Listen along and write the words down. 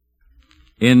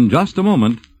In just a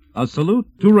moment, a salute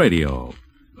to radio.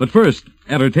 But first,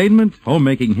 entertainment,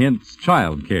 homemaking hints,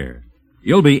 child care.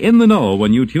 You'll be in the know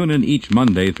when you tune in each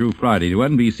Monday through Friday to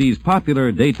NBC's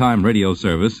popular daytime radio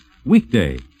service,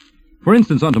 Weekday. For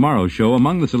instance, on tomorrow's show,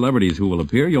 among the celebrities who will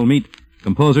appear, you'll meet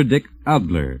composer Dick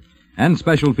Adler. And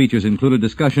special features include a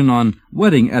discussion on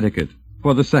wedding etiquette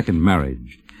for the second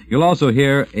marriage. You'll also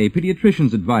hear a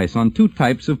pediatrician's advice on 2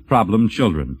 types of problem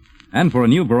children. And for a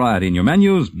new variety in your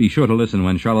menus, be sure to listen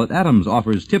when Charlotte Adams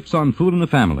offers tips on food in the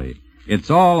family. It's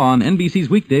all on NBC's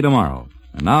Weekday tomorrow.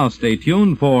 And now stay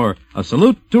tuned for A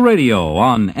Salute to Radio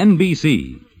on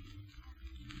NBC.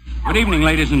 Good evening,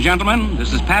 ladies and gentlemen.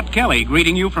 This is Pat Kelly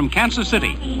greeting you from Kansas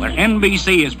City, where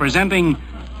NBC is presenting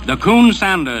the Coon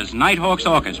Sanders Nighthawks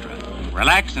Orchestra.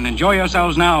 Relax and enjoy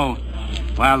yourselves now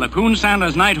while the Coon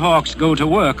Sanders Nighthawks go to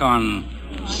work on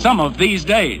Some of These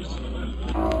Days.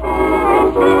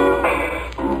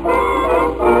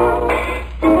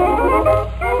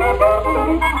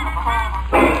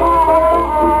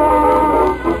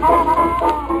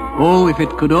 Oh, if it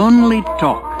could only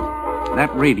talk,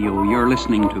 that radio you're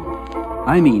listening to.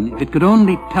 I mean, if it could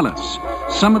only tell us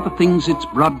some of the things it's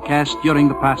broadcast during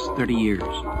the past 30 years.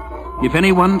 If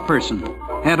any one person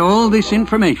had all this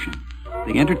information,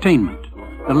 the entertainment,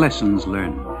 the lessons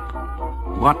learned,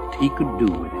 what he could do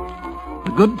with it.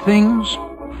 The good things.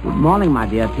 Good morning, my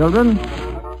dear children.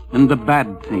 And the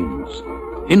bad things.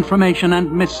 Information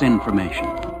and misinformation.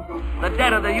 The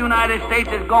debt of the United States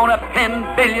has gone up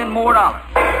 $10 billion more.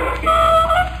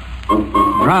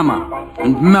 Drama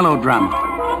and melodrama.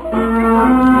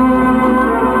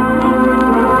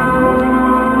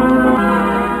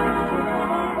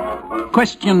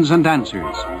 Questions and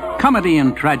answers. Comedy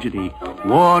and tragedy.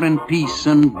 War and peace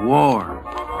and war.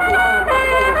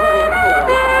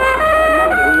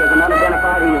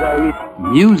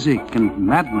 Music and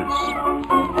madness.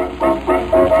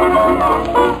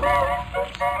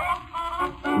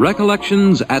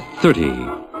 Recollections at 30.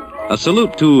 A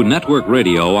salute to network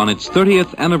radio on its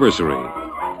 30th anniversary.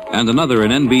 And another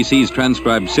in NBC's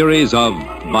transcribed series of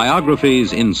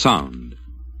Biographies in Sound.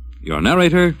 Your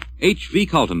narrator, H.V.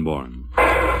 Kaltenborn.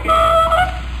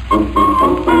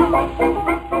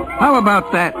 How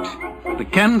about that? The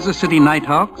Kansas City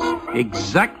Nighthawks,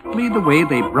 exactly the way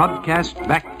they broadcast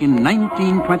back in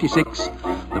 1926,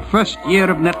 the first year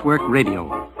of network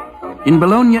radio. In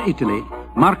Bologna, Italy,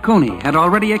 Marconi had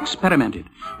already experimented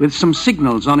with some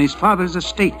signals on his father's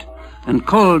estate and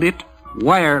called it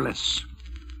wireless.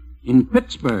 In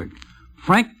Pittsburgh,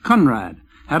 Frank Conrad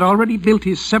had already built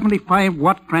his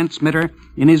 75-watt transmitter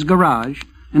in his garage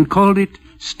and called it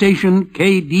Station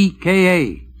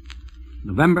KDKA.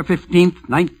 November 15th,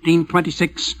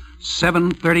 1926,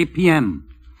 7:30 p.m.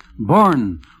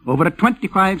 Born over a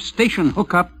 25-station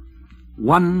hookup,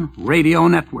 one radio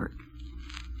network.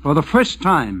 For the first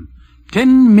time,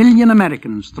 10 million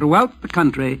Americans throughout the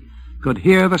country could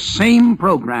hear the same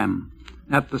program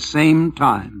at the same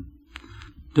time.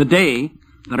 Today,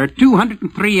 there are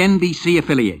 203 NBC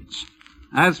affiliates.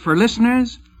 As for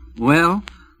listeners, well,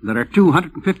 there are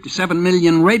 257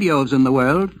 million radios in the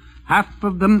world, half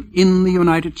of them in the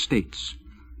United States.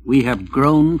 We have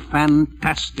grown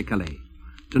fantastically.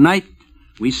 Tonight,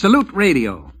 we salute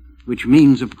radio, which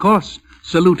means, of course,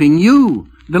 saluting you,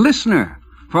 the listener.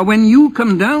 For when you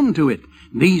come down to it,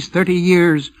 these 30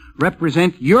 years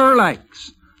represent your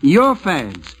likes, your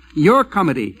fads, your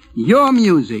comedy, your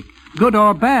music. Good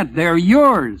or bad, they're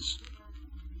yours.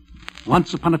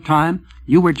 Once upon a time,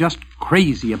 you were just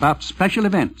crazy about special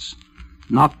events.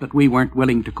 Not that we weren't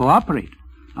willing to cooperate.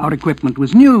 Our equipment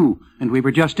was new, and we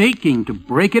were just aching to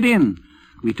break it in.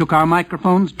 We took our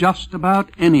microphones just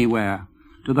about anywhere.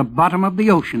 To the bottom of the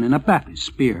ocean in a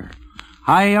bathysphere.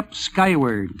 High up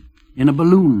skyward in a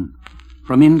balloon.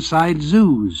 From inside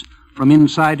zoos. From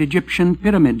inside Egyptian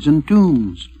pyramids and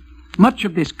tombs. Much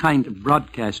of this kind of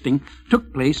broadcasting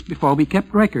took place before we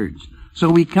kept records, so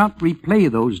we can't replay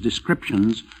those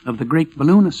descriptions of the great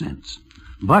balloon ascents.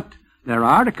 But there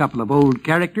are a couple of old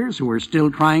characters who are still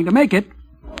trying to make it.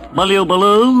 Baloo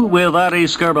Baloo with Artie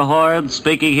Skerberhorn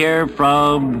speaking here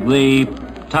from the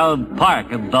town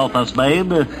park in Belfast,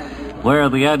 Maine, where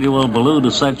the annual balloon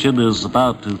ascension is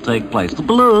about to take place. The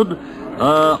balloon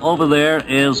over there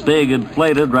is being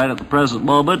inflated right at the present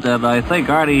moment, and I think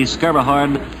Artie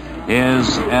Skerberhorn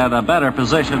is in a better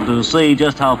position to see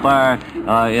just how far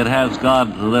it has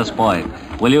gone to this point.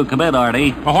 Will you come in, Artie?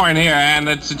 Horn here, and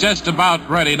it's just about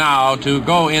ready now to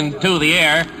go into the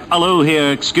air. Baloo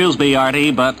here, excuse me, Artie,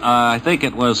 but I think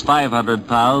it was 500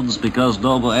 pounds because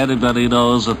anybody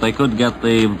knows that they couldn't get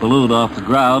the balloon off the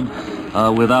ground.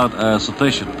 without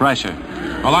sufficient pressure.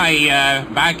 Well,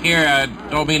 back here,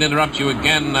 don't mean to interrupt you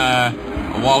again,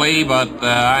 Wally, but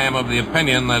I am of the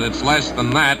opinion that it's less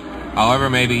than that. However,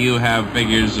 maybe you have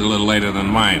figures a little later than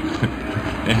mine.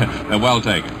 Well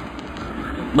taken.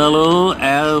 Baloo,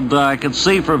 and I can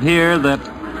see from here that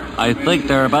I think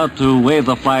they're about to wave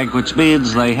the flag, which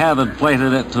means they have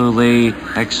inflated it to the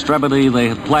extremity they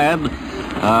had planned.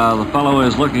 The fellow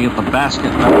is looking at the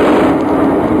basket.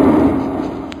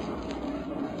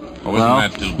 Oh, isn't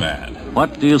that too bad?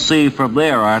 What do you see from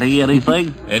there, Artie?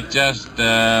 Anything? It just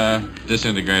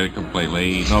disintegrated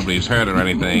completely. Nobody's hurt or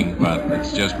anything, but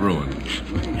it's just ruined.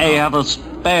 They have a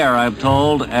spare, I'm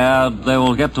told, and they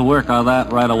will get to work on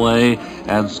that right away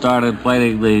and start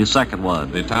inflating the second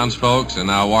one. The townsfolk are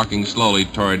now walking slowly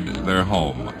toward their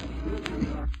home.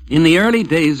 In the early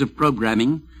days of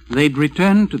programming, they'd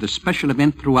return to the special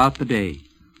event throughout the day.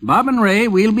 Bob and Ray,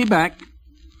 we'll be back.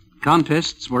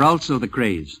 Contests were also the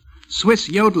craze. Swiss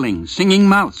yodeling, singing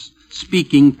mouse,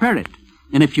 speaking parrot.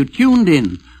 And if you tuned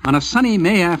in on a sunny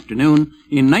May afternoon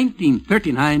in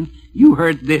 1939, you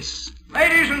heard this.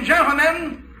 Ladies and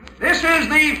gentlemen, this is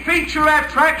the feature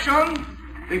attraction,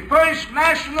 the first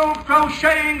national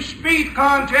crocheting speed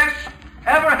contest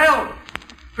ever held.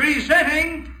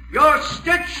 Presenting your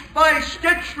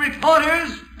stitch-by-stitch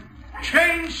reporters,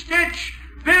 Chain Stitch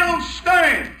Bill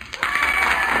Stern.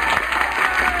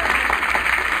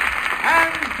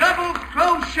 And Double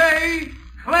Crochet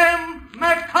Clem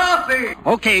McCarthy.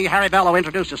 Okay, Harry Bell will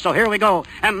introduce us, so here we go.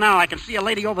 And now I can see a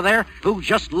lady over there who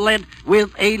just led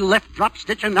with a left drop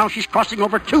stitch, and now she's crossing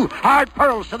over 2 hard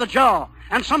pearls to the jaw.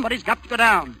 And somebody's got to go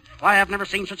down. Why, I've never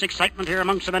seen such excitement here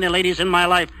among so many ladies in my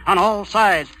life, on all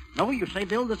sides. No, you say,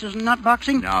 Bill, this is not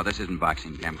boxing? No, this isn't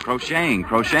boxing, Clem.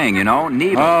 Crocheting, you know,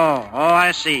 needle. Oh,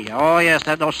 I see. Oh, yes,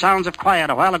 those sounds of quiet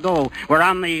a while ago. We're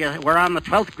on the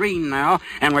 12th green now,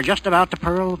 and we're just about to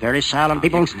purl. Very silent,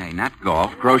 people. Ixnay, not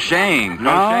golf. Crocheting.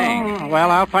 Oh,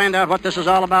 well, I'll find out what this is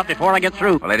all about before I get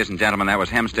through. Well, ladies and gentlemen, that was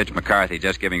Hemstitch McCarthy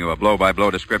just giving you a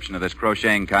blow-by-blow description of this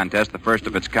crocheting contest, the first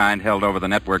of its kind held over the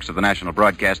networks of the National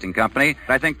Broadcasting Company.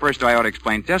 I think first I ought to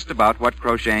explain just about what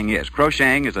crocheting is.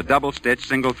 Crocheting is a double-stitch,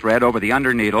 single thread over the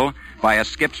under needle by a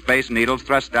skip space needles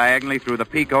thrust diagonally through the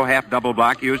picot half-double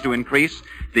block used to increase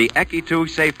the equitu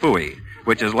se fui,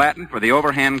 which is Latin for the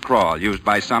overhand crawl, used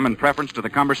by some in preference to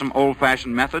the cumbersome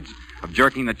old-fashioned methods of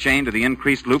jerking the chain to the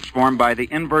increased loops formed by the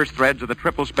inverse threads of the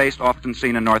triple space often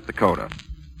seen in North Dakota.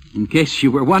 In case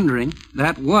you were wondering,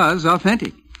 that was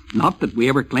authentic. Not that we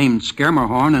ever claimed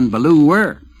Skermerhorn and Baloo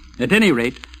were. At any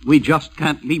rate, we just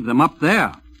can't leave them up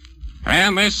there.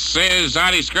 And this is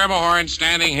Artie Skermerhorn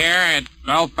standing here at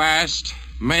Belfast,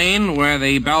 Maine, where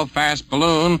the Belfast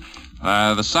balloon,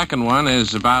 the second one,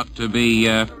 is about to be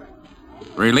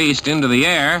released into the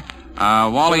air.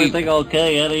 Wally... Everything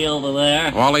okay, Eddie, over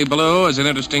there? Wally Baloo, as an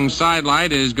interesting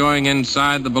sidelight, is going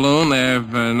inside the balloon.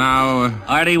 They've now...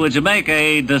 Artie, would you make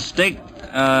a distinct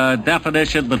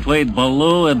definition between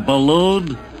Baloo and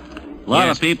balloon? A lot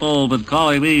of people have been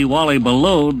calling me Wally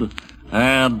Balloon.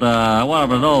 And I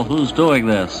wanted to know who's doing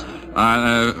this.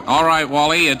 All right,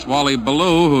 Wally. It's Wally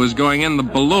Baloo who is going in the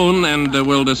balloon and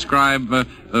will describe the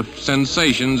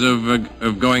sensations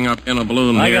of going up in a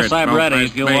balloon I here. guess I'm ready.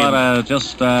 If you want to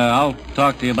just, I'll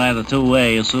talk to you by the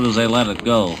two-way as soon as they let it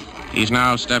go. He's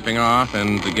now stepping off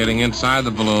and getting inside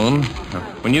the balloon.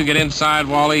 When you get inside,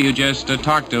 Wally, you just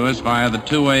talk to us via the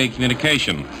two-way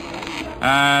communication.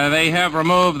 They have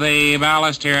removed the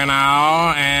ballast here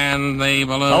now, and the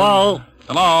balloon... Hello?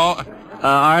 Hello?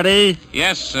 Artie?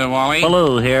 Yes, Wally?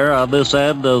 Baloo here on this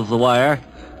end of the wire.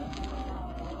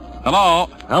 Hello?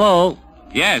 Hello?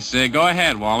 Yes, go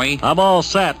ahead, Wally. I'm all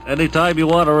set. Anytime you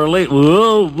want to release...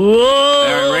 Whoa, whoa!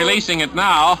 They're releasing it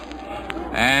now,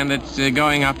 and it's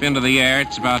going up into the air.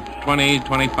 It's about 20,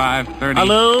 25, 30...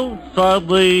 Hello? From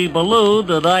the balloon,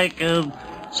 and I can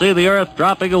see the Earth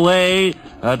dropping away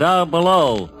down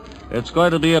below. It's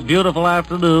going to be a beautiful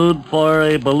afternoon for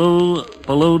a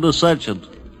balloon ascension.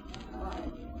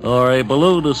 Or a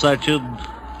balloon ascension.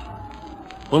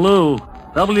 Baloo.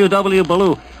 W.W.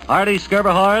 Baloo. Artie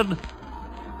Skermerhorn?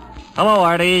 Hello,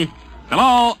 Artie.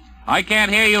 Hello? I can't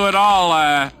hear you at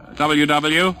all,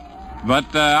 W.W.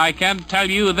 But I can tell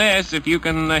you this, if you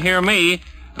can hear me,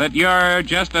 that you're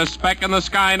just a speck in the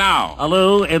sky now.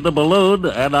 Hello, in the balloon,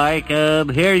 and I can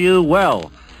hear you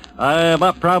well. I'm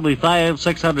up probably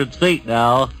 500-600 feet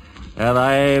now, and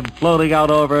I'm floating out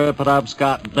over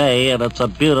Penobscot Bay, and it's a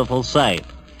beautiful sight.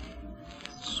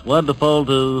 It's wonderful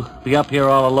to be up here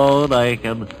all alone. I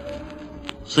can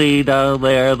see down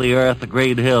there the Earth, the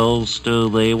green hills to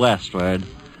the westward.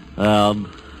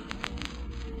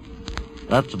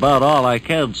 That's about all I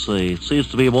can see.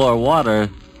 Seems to be more water.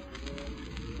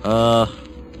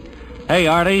 Hey,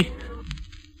 Artie.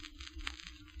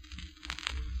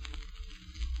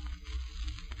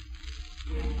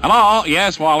 Hello?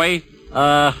 Yes, Wally?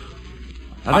 I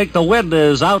think the wind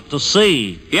is out to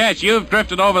sea. Yes, you've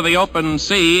drifted over the open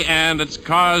sea, and it's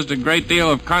caused a great deal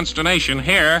of consternation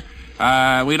here.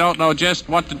 We don't know just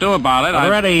what to do about it. Are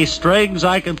there any strings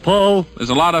I can pull?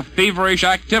 There's a lot of feverish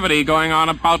activity going on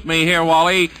about me here,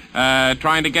 Wally,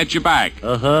 trying to get you back.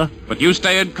 Uh-huh. But you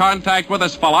stay in contact with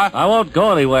us, fella. I won't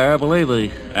go anywhere, believe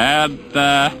me. And,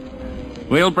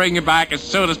 we'll bring you back as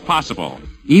soon as possible.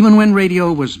 Even when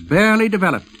radio was barely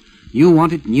developed, you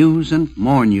wanted news and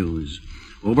more news.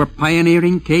 Over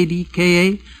pioneering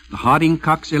KDKA, the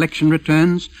Harding-Cox election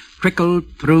returns trickled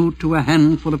through to a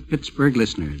handful of Pittsburgh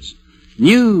listeners.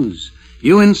 News.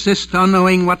 You insist on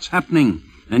knowing what's happening,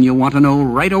 and you want to know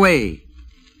right away.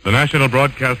 The National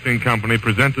Broadcasting Company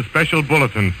presents a special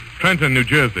bulletin, Trenton, New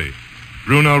Jersey.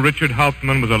 Bruno Richard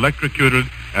Hauptmann was electrocuted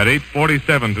at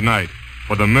 8:47 tonight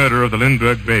for the murder of the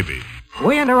Lindbergh baby.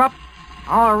 We interrupt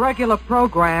our regular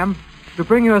program to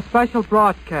bring you a special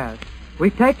broadcast. We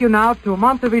take you now to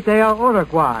Montevideo,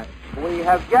 Uruguay. We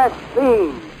have just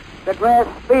seen the Grass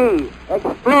B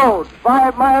explode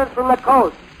 5 miles from the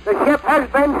coast. The ship has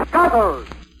been scuttled.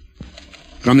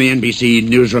 From the NBC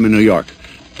newsroom in New York,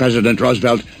 President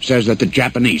Roosevelt says that the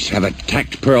Japanese have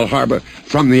attacked Pearl Harbor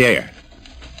from the air.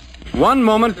 One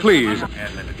moment, please.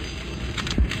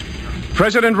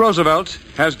 President Roosevelt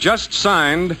has just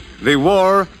signed the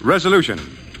war resolution.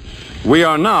 We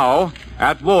are now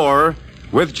at war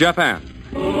with Japan.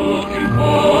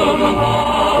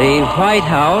 The White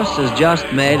House has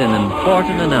just made an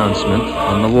important announcement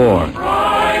on the war.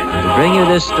 And to bring you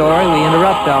this story, we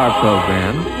interrupt our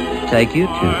program to take you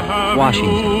to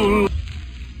Washington.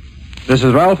 This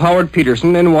is Ralph Howard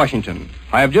Peterson in Washington.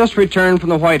 I have just returned from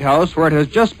the White House, where it has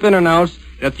just been announced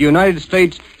that the United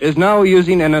States is now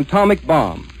using an atomic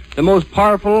bomb, the most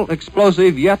powerful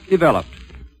explosive yet developed.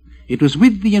 It was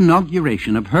with the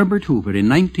inauguration of Herbert Hoover in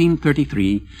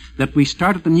 1933 that we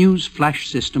started the news flash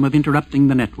system of interrupting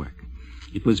the network.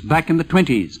 It was back in the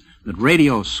 20s that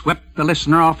radio swept the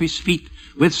listener off his feet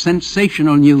with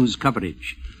sensational news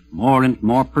coverage. More and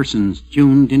more persons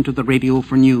tuned into the radio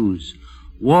for news.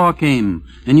 War came,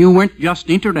 and you weren't just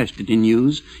interested in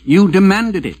news, you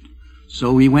demanded it.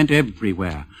 So we went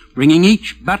everywhere, bringing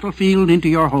each battlefield into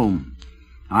your home.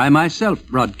 I myself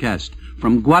broadcast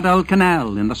from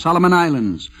Guadalcanal in the Solomon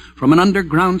Islands, from an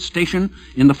underground station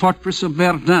in the fortress of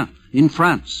Verdun in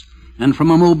France, and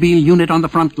from a mobile unit on the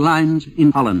front lines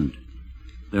in Holland.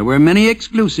 There were many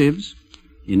exclusives.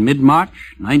 In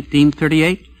mid-March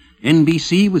 1938,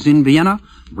 NBC was in Vienna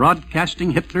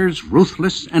broadcasting Hitler's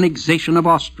ruthless annexation of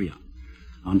Austria.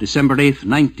 On December 8th,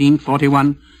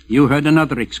 1941, you heard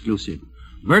another exclusive,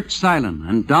 Bert Silen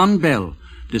and Don Bell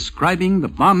describing the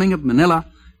bombing of Manila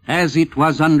as it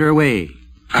was underway.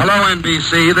 Hello,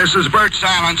 NBC. This is Bert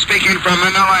Silen speaking from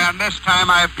Manila, and this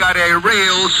time I've got a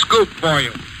real scoop for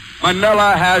you.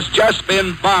 Manila has just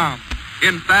been bombed.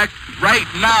 In fact, right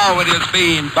now it is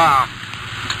being bombed.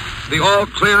 The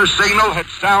all-clear signal had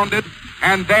sounded,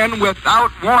 and then,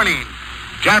 without warning,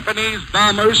 Japanese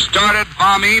bombers started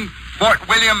bombing Fort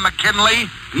William McKinley,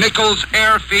 Nichols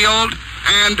Airfield,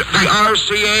 and the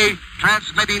RCA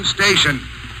transmitting station.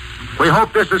 We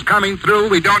hope this is coming through.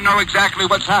 We don't know exactly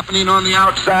what's happening on the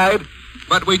outside,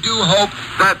 but we do hope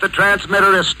that the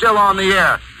transmitter is still on the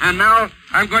air. And now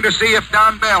I'm going to see if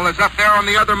Don Bell is up there on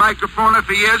the other microphone. If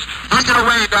he is, take it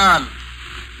away, Don.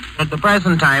 At the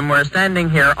present time, we're standing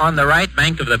here on the right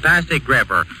bank of the Pasig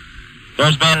River.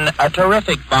 There's been a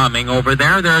terrific bombing over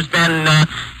there. There's been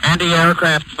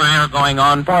anti-aircraft fire going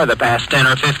on for the past 10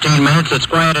 or 15 minutes. It's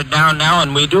quieted down now,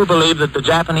 and we do believe that the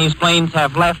Japanese planes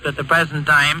have left at the present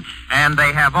time, and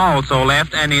they have also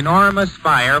left an enormous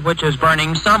fire which is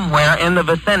burning somewhere in the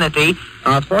vicinity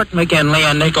of Fort McKinley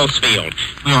and Nicholsfield.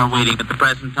 We are waiting at the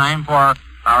present time for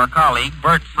our colleague,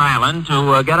 Bert Silen,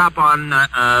 to get up on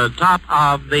top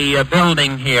of the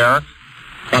building here.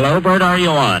 Hello, Bert, are you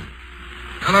on?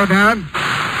 Hello, Don.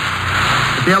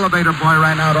 The elevator boy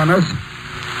ran out on us,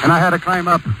 and I had to climb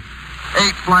up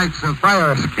 8 flights of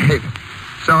fire escape,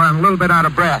 so I'm a little bit out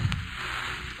of breath.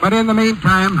 But in the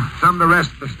meantime, some of the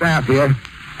rest of the staff here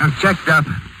have checked up,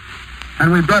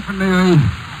 and we definitely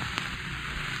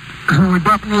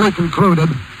concluded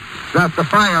that the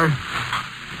fire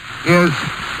is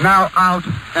now out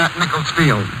at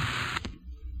Nicholsfield.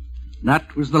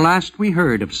 That was the last we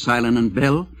heard of Silen and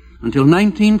Bell until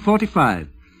 1945,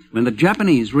 when the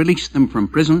Japanese released them from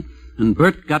prison and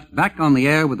Bert got back on the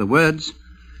air with the words,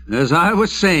 as I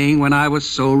was saying when I was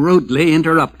so rudely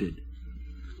interrupted,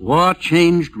 war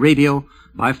changed radio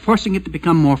by forcing it to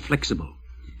become more flexible.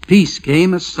 Peace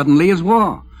came as suddenly as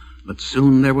war, but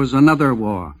soon there was another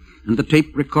war, and the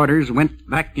tape recorders went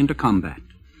back into combat.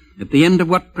 At the end of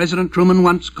what President Truman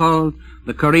once called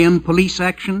the Korean police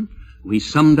action, we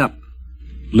summed up.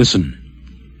 Listen.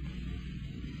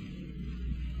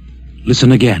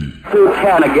 Listen again.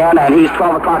 210 again, and he's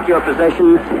 12 o'clock your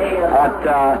position at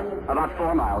about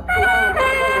 4 miles. He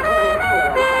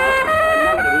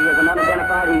isn't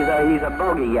unidentified. He's a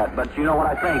bogey yet, but you know what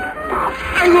I think.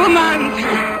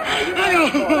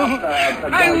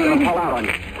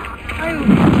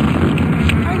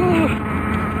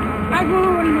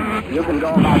 You can go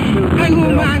about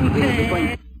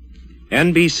 2.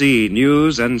 NBC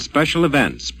News and Special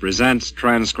Events presents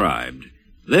Transcribed.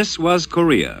 This was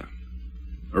Korea.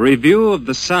 A review of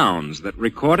the sounds that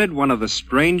recorded one of the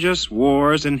strangest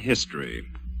wars in history.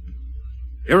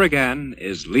 Here again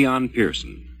is Leon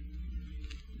Pearson.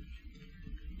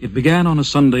 It began on a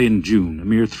Sunday in June, a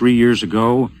mere 3 years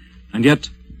ago, and yet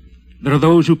there are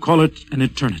those who call it an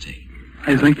eternity.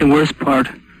 I think the worst part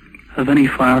of any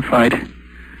firefight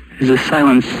is the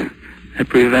silence that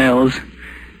prevails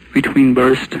between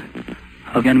bursts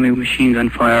of enemy machine gun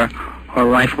fire or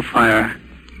rifle fire.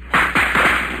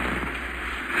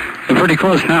 We're pretty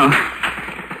close now.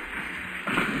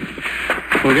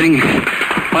 We're getting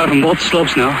fire from both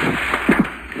slopes now.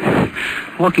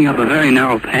 Walking up a very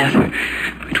narrow path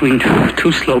between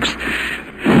two slopes,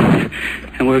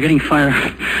 and we're getting fire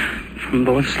from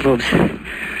both slopes.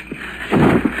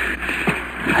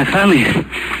 I finally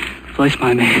placed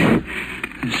my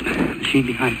machine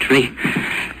behind a tree,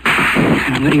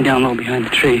 and I'm getting down low behind the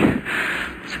tree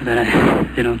so that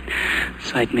they don't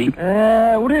sight me.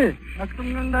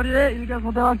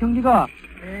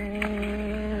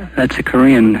 That's a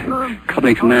Korean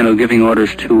company commando giving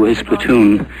orders to his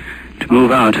platoon to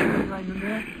move out,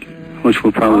 which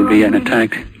will probably be an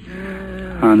attack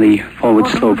on the forward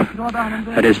slope.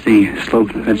 That is the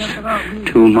slope that's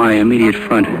to my immediate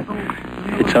front.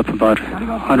 It's up about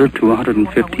 100 to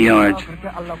 150 yards.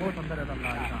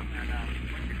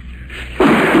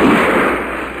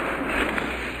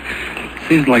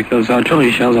 Seems like those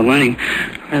artillery shells are landing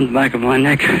right in the back of my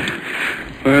neck,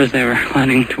 whereas they were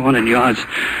landing 200 yards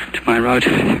to my right.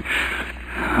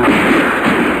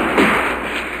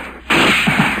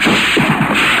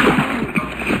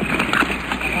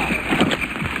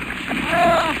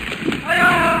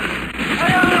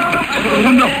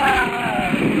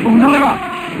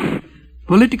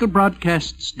 Political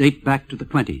broadcasts date back to the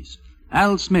 20s.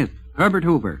 Al Smith, Herbert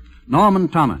Hoover, Norman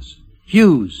Thomas,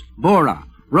 Hughes, Bora,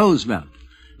 Roosevelt.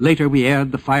 Later we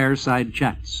aired the fireside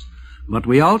chats. But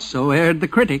we also aired the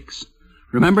critics.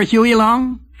 Remember Huey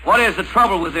Long? What is the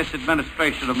trouble with this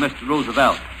administration of Mr.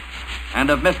 Roosevelt and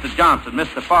of Mr. Johnson,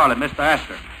 Mr. Farley, Mr.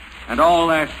 Astor, and all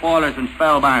their spoilers and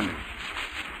spellbinders?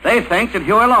 They think that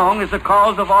Huey Long is the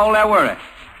cause of all their worry.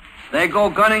 They go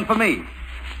gunning for me.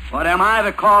 But am I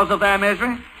the cause of their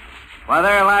misery? Why,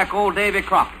 they're like old Davy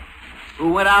Crockett,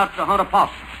 who went out to hunt a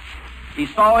possum. He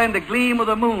saw in the gleam of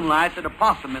the moonlight that a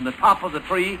possum in the top of the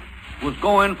tree was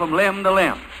going from limb to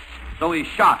limb. So he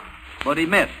shot, but he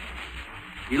missed.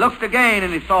 He looked again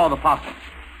and he saw the possum.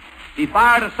 He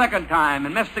fired a second time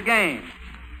and missed again.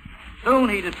 Soon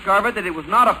he discovered that it was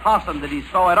not a possum that he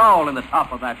saw at all in the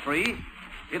top of that tree.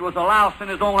 It was a louse in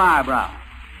his own eyebrow.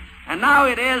 And now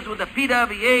it is with the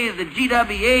PWAs, the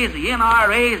GWAs, the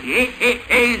NRAs, the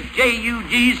AAAs,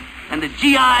 JUGs, and the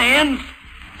GINs,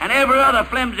 and every other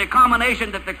flimsy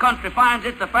combination that the country finds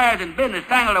its affairs and business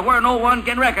tangled to where no one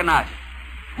can recognize it.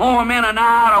 More men are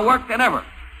now out of work than ever.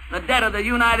 The debt of the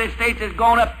United States has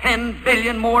gone up $10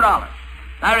 billion more.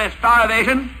 There is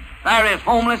starvation, there is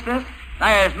homelessness,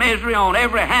 there is misery on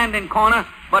every hand and corner,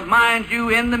 but mind you,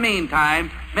 in the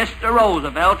meantime, Mr.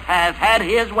 Roosevelt has had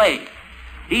his way.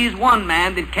 He's one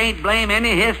man that can't blame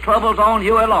any of his troubles on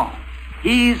Huey Long.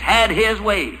 He's had his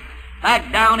way. Back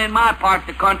down in my part of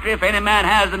the country, if any man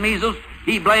has the measles,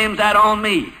 he blames that on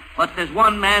me. But there's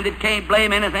one man that can't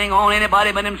blame anything on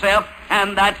anybody but himself,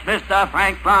 and that's Mr.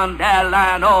 Franklin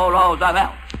Delano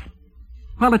Roosevelt.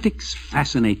 Politics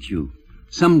fascinate you.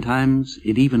 Sometimes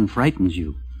it even frightens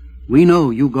you. We know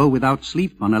you go without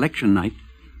sleep on election night.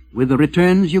 With the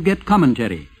returns, you get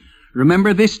commentary.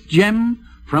 Remember this gem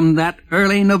from that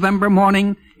early November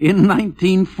morning in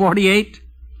 1948?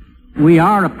 We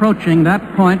are approaching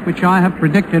that point which I have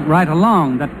predicted right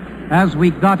along, that as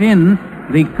we got in,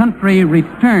 the country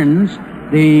returns,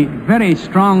 the very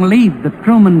strong lead that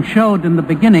Truman showed in the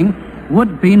beginning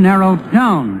would be narrowed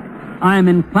down. I'm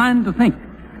inclined to think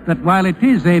that while it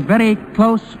is a very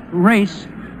close race,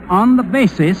 on the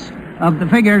basis of the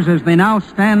figures as they now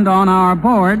stand on our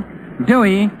board,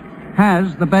 Dewey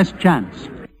has the best chance.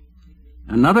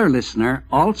 Another listener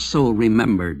also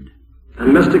remembered.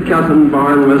 And Mr.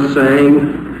 Kaltenborn was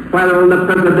saying, well, the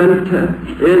president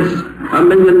is 1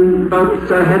 million votes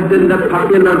ahead in the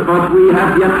popular vote. We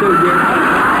have yet to hear.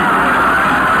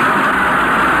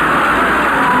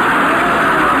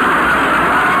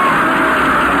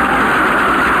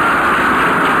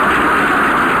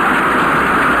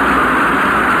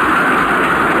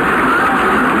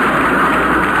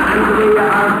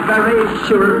 Very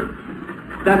sure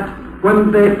that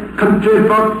when the country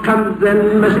vote comes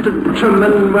in, Mr.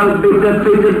 Truman will be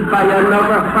defeated by an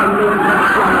overwhelming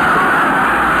majority.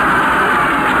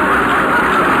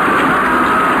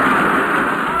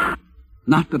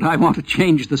 Not that I want to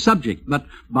change the subject, but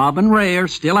Bob and Ray are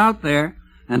still out there,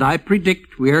 and I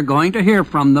predict we are going to hear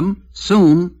from them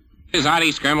soon. This is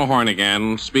Artie Schermerhorn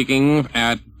again, speaking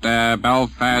at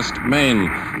Belfast,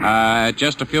 Maine.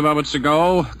 Just a few moments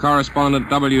ago, correspondent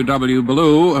W.W.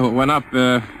 Ballou went up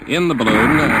in the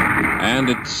balloon, and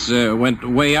it went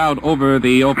way out over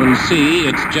the open sea.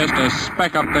 It's just a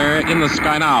speck up there in the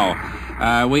sky now.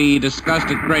 We discussed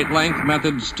at great length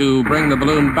methods to bring the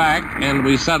balloon back, and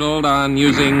we settled on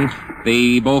using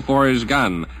the Bofors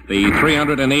gun. The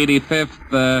 385th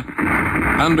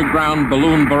Underground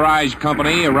Balloon Barrage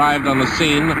Company arrived on the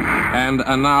scene and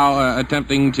are now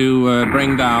attempting to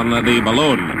bring down the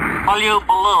balloon. W.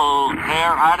 Ballou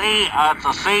here, Artie. It's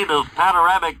a scene of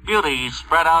panoramic beauty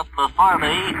spread out before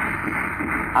me.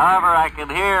 However, I can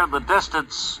hear in the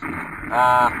distance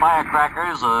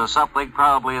firecrackers, something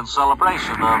probably in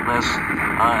celebration of this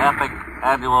epic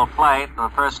annual flight, the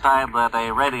first time that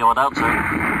a radio announcer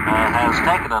has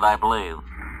taken it, I believe.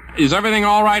 Is everything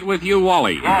all right with you,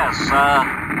 Wally? Yes,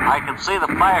 I can see the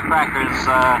firecrackers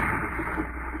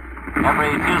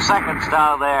every few seconds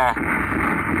down there.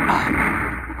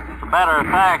 As a matter of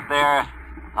fact,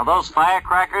 are those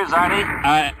firecrackers, Artie?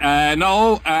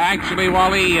 No, actually,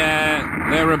 Wally,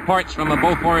 they're reports from a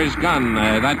Bofors gun.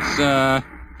 That's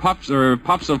puffs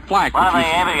of flak. What are they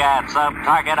aiming at? Some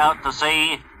target out to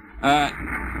sea?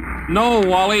 No,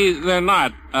 Wally, they're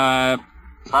not.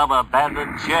 Some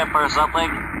abandoned ship or something?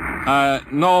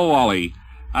 No, Wally.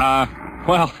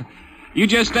 Well, you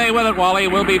just stay with it, Wally.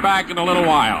 We'll be back in a little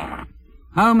while.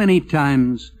 How many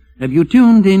times have you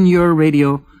tuned in your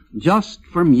radio just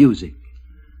for music?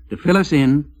 To fill us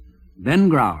in, Ben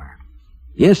Grauer.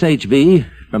 Yes, HB,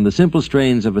 from the simple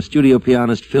strains of a studio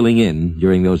pianist filling in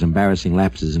during those embarrassing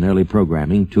lapses in early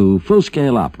programming to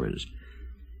full-scale operas.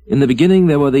 In the beginning,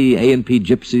 there were the A&P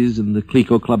Gypsies and the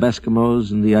Clico Club Eskimos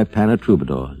and the Ipana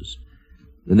Troubadours.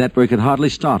 The network had hardly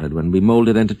started when we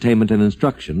molded entertainment and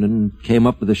instruction and came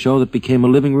up with a show that became a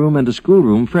living room and a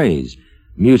schoolroom phrase,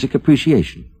 music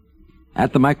appreciation.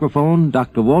 At the microphone,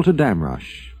 Dr. Walter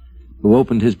Damrosch, who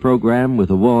opened his program with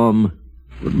a warm,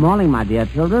 "Good morning, my dear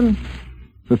children."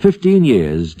 For 15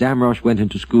 years, Damrosch went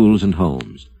into schools and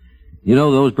homes. You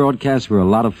know, those broadcasts were a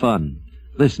lot of fun.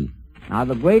 Listen. Now,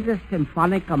 the greatest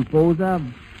symphonic composer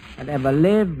that ever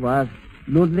lived was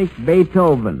Ludwig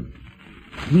Beethoven.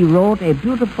 He wrote a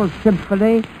beautiful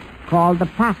symphony called the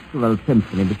Pastoral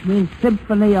Symphony, which means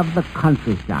symphony of the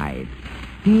countryside.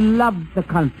 He loved the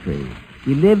country.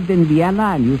 He lived in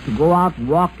Vienna and used to go out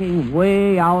walking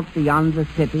way out beyond the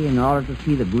city in order to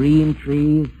see the green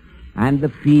trees and the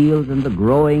fields and the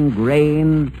growing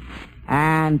grain.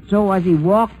 And so as he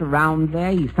walked around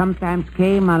there, he sometimes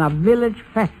came on a village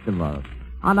festival,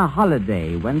 on a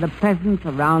holiday, when the peasants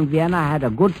around Vienna had a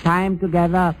good time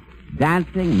together,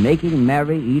 dancing, making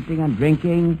merry, eating and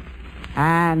drinking.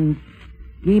 And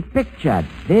he pictured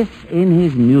this in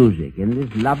his music, in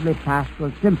this lovely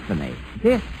pastoral symphony.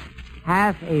 This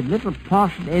has a little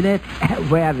portion in it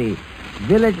where the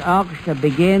village orchestra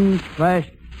begins first.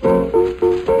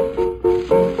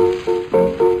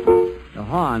 The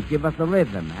horns give us the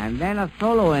rhythm, and then a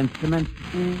solo instrument.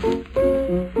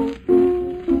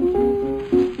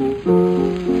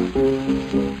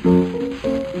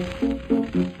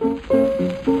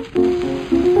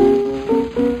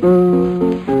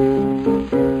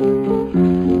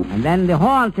 And then the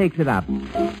horn takes it up.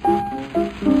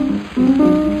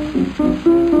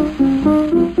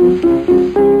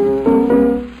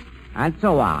 And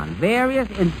so on. Various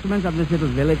instruments of this little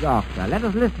village orchestra. Let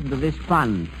us listen to this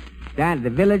fun. The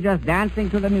villagers dancing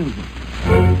to the music.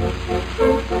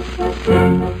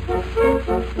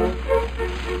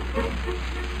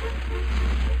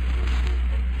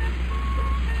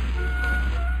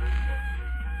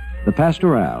 The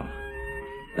Pastoral,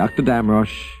 Dr.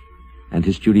 Damrosch and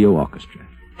his studio orchestra.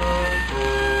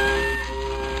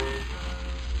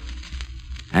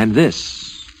 And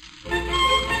this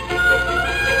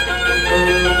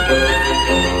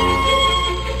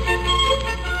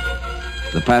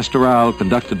the Pastorale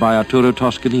conducted by Arturo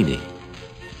Toscanini.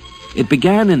 It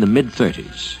began in the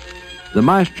mid-30s. The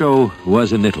maestro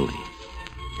was in Italy.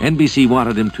 NBC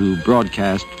wanted him to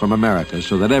broadcast from America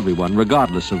so that everyone,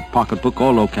 regardless of pocketbook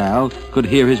or locale, could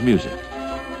hear his music.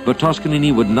 But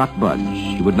Toscanini would not budge.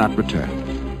 He would not return.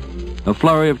 A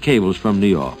flurry of cables from New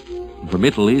York. And from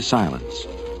Italy, silence.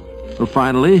 Well,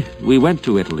 finally, we went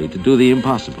to Italy to do the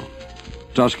impossible.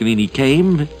 Toscanini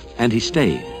came, and he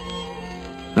stayed.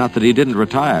 Not that he didn't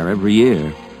retire every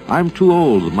year. I'm too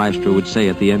old, the maestro would say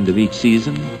at the end of each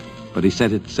season, but he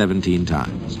said it 17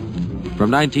 times. From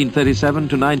 1937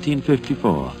 to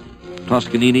 1954,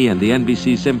 Toscanini and the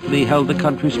NBC Symphony held the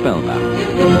country spellbound.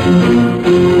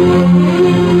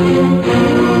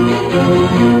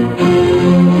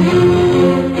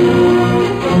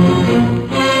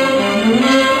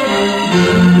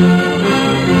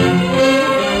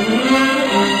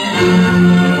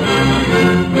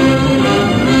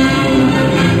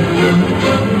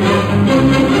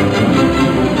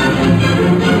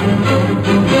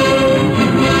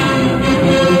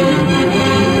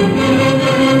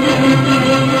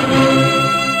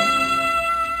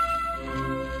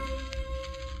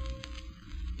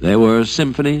 There were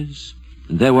symphonies,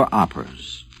 and there were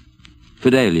operas.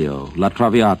 Fidelio, La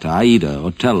Traviata, Aida,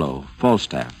 Otello,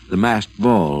 Falstaff, The Masked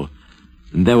Ball,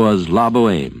 and there was La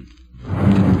Boheme.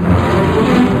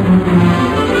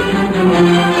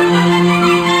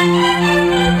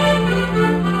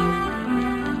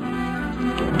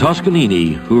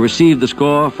 Toscanini, who received the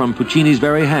score from Puccini's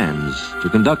very hands to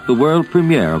conduct the world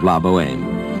premiere of La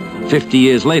Boheme. 50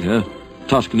 years later,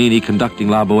 Toscanini conducting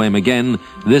La Boheme again,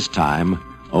 this time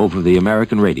over the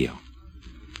American radio.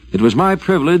 It was my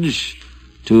privilege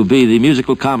to be the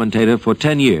musical commentator for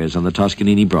 10 years on the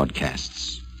Toscanini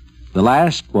broadcasts. The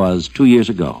last was 2 years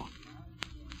ago.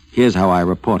 Here's how I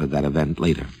reported that event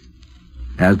later.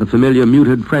 As the familiar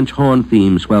muted French horn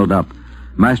theme swelled up,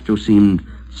 Maestro seemed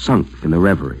sunk in a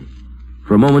reverie.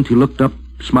 For a moment he looked up,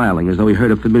 smiling as though he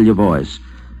heard a familiar voice.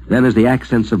 Then as the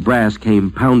accents of brass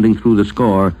came pounding through the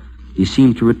score, he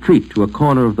seemed to retreat to a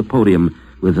corner of the podium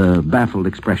with a baffled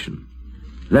expression.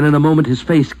 Then in a moment his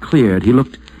face cleared. He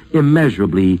looked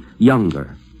immeasurably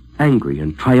younger, angry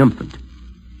and triumphant.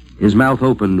 His mouth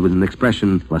opened with an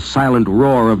expression, a silent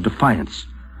roar of defiance.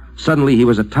 Suddenly he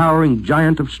was a towering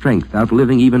giant of strength,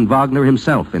 outliving even Wagner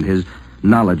himself in his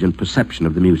knowledge and perception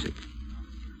of the music.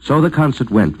 So the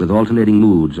concert went with alternating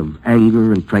moods of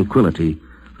anger and tranquility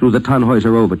through the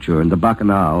Tannhäuser Overture and the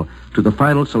Bacchanal to the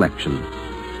final selection,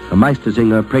 a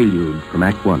Meistersinger prelude from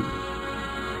Act One.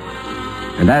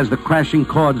 And as the crashing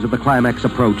chords of the climax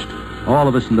approached, all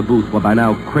of us in the booth were by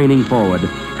now craning forward,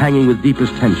 hanging with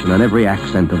deepest tension on every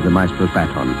accent of the maestro's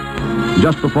baton.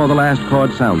 Just before the last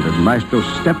chord sounded, Maestro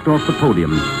stepped off the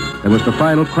podium. There was the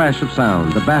final crash of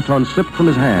sound. The baton slipped from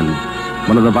his hand.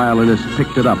 One of the violinists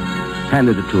picked it up,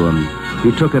 handed it to him.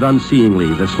 He took it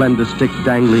unseeingly, the slender stick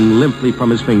dangling limply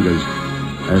from his fingers,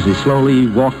 as he slowly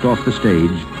walked off the stage,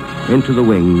 into the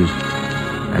wings,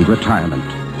 and retirement.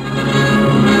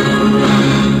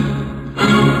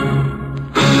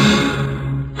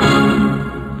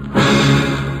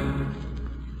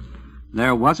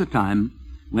 There was a time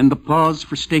when the pause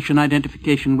for station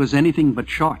identification was anything but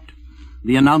short.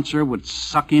 The announcer would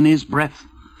suck in his breath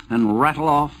and rattle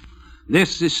off,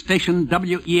 "This is station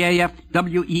WEAF,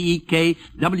 WEEK,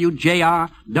 WJR,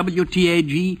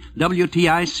 WTAG,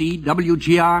 WTIC,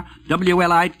 WGR,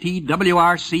 WLIT,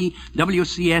 WRC,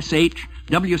 WCSH,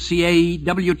 WCAE,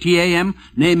 WTAM,"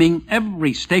 naming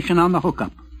every station on the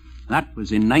hookup. That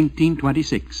was in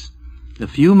 1926. A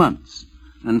few months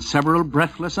and several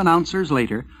breathless announcers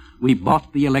later, we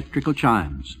bought the electrical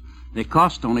chimes. They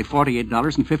cost only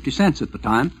 $48.50 at the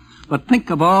time, but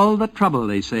think of all the trouble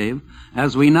they save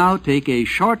as we now take a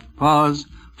short pause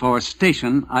for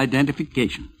station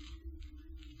identification.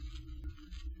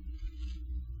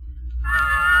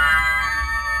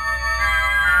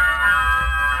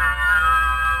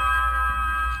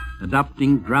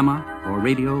 Adopting drama or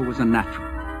radio was a natural.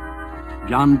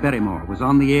 John Barrymore was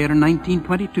on the air in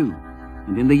 1922,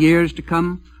 and in the years to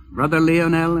come, Brother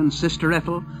Lionel and Sister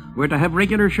Ethel were to have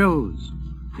regular shows.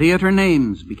 Theater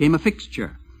names became a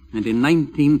fixture, and in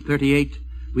 1938,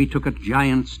 we took a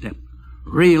giant step.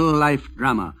 Real-life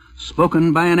drama,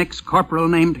 spoken by an ex-corporal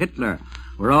named Hitler,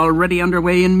 were already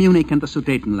underway in Munich and the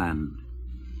Sudetenland.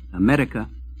 America,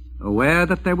 aware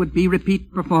that there would be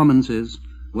repeat performances,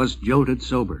 was jolted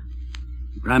sober.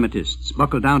 Dramatists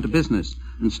buckled down to business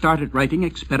and started writing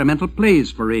experimental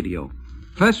plays for radio.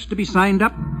 First to be signed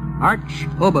up, Arch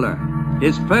Oboler,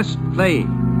 his first play.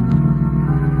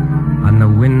 On the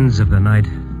winds of the night,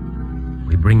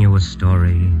 we bring you a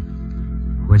story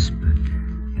whispered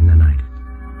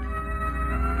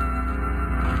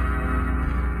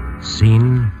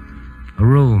scene, a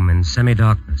room in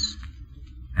semi-darkness.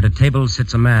 At a table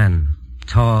sits a man,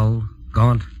 tall,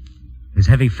 gaunt, his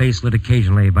heavy face lit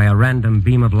occasionally by a random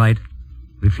beam of light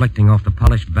reflecting off the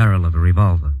polished barrel of a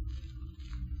revolver.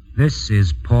 This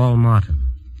is Paul Martin.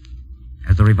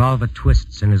 As the revolver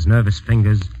twists in his nervous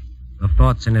fingers, the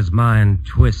thoughts in his mind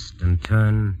twist and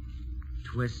turn,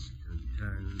 twist and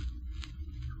turn,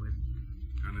 twist.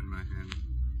 Gun in my hand.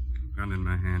 Gun in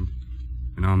my hand.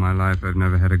 In all my life, I've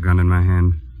never had a gun in my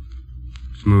hand.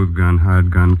 Smooth gun,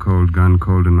 hard gun,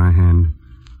 cold in my hand.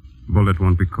 Bullet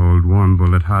won't be cold. Warm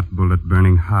bullet, hot bullet,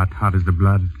 burning hot, hot as the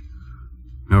blood.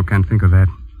 No, can't think of that.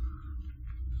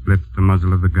 Split the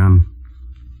muzzle of the gun.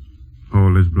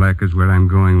 Hole as black as where I'm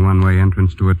going. One-way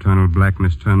entrance to eternal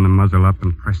blackness. Turn the muzzle up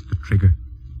and press the trigger.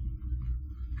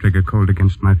 Trigger cold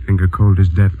against my finger. Cold as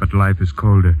death, but life is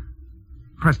colder.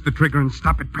 Press the trigger and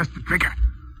stop it. Press the trigger.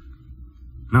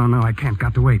 No, I can't.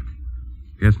 Got to wait.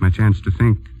 Here's my chance to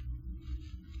think.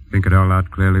 Think it all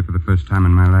out clearly for the first time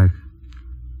in my life.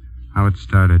 How it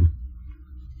started.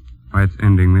 Why it's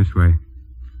ending this way.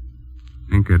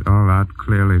 Think it all out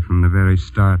clearly from the very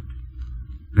start.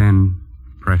 Then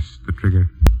press the trigger.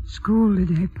 School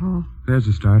today, Paul. There's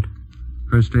a start.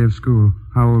 First day of school.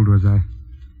 How old was I?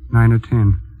 9 or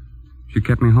 10. She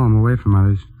kept me home away from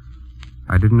others.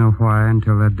 I didn't know why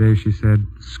until that day she said...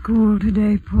 School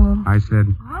today, Paul. I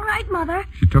said... All right, Mother.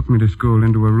 She took me to school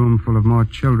into a room full of more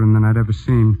children than I'd ever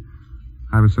seen.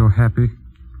 I was so happy.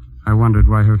 I wondered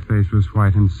why her face was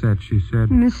white and set. She said...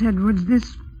 Miss Edwards,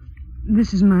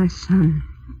 this is my son.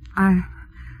 I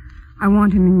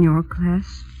want him in your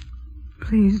class.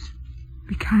 Please,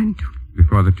 be kind to him.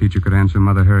 Before the teacher could answer,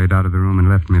 Mother hurried out of the room and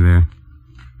left me there.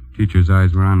 Teacher's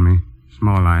eyes were on me.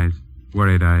 Small eyes.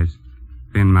 Worried eyes.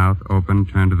 Thin mouth, open,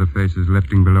 turned to the faces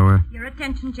lifting below her. Your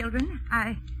attention, children.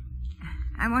 I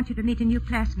want you to meet a new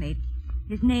classmate.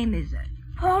 His name is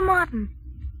Paul Martin.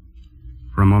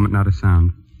 For a moment, not a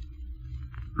sound.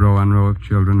 Row on row of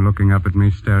children looking up at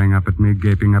me, staring up at me,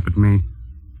 gaping up at me.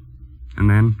 And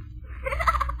then...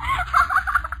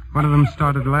 one of them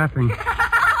started laughing.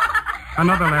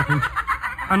 Another laughing.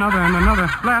 Another and another.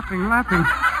 Laughing.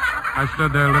 I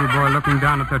stood there, a little boy, looking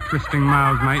down at their twisting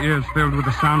mouths, my ears filled with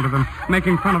the sound of them,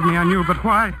 making fun of me, I knew, but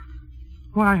why?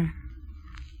 Why?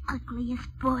 Ugliest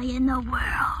boy in the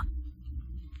world.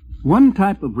 One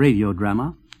type of radio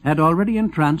drama had already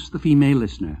entranced the female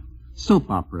listener. Soap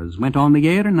operas went on the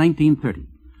air in 1930.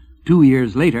 2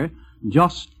 years later,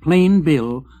 just plain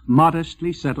Bill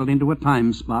modestly settled into a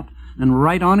time spot, and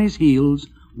right on his heels,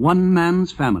 One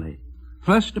Man's Family.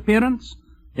 First appearance,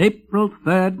 April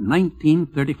 3rd,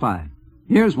 1935.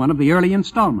 Here's one of the early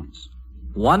installments.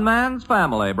 One Man's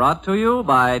Family, brought to you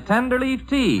by Tenderleaf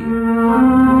Tea.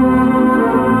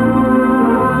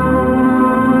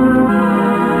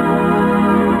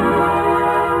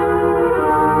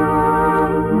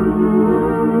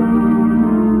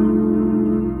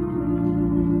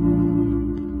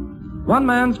 One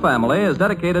Man's Family is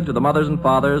dedicated to the mothers and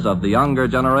fathers of the younger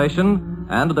generation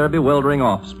and their bewildering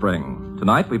offspring.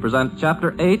 Tonight we present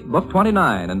Chapter 8, Book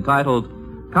 29, entitled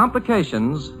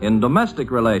Complications in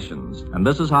Domestic Relations. And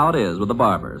this is how it is with the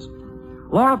Barbers.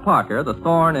 Laura Parker, the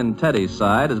thorn in Teddy's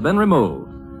side, has been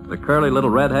removed. The curly little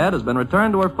redhead has been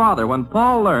returned to her father when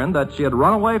Paul learned that she had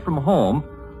run away from home,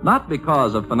 not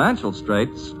because of financial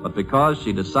straits, but because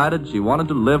she decided she wanted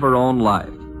to live her own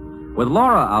life. With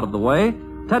Laura out of the way,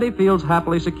 Teddy feels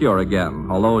happily secure again,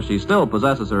 although she still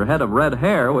possesses her head of red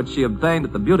hair, which she obtained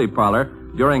at the beauty parlor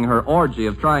during her orgy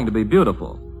of trying to be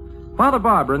beautiful. Father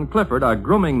Barber and Clifford are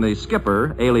grooming the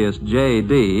skipper, alias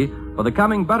J.D., for the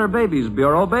coming Better Babies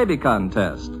Bureau baby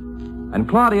contest. And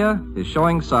Claudia is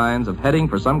showing signs of heading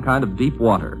for some kind of deep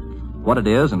water. What it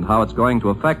is and how it's going to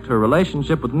affect her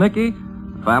relationship with Nicky,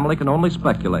 the family can only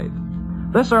speculate.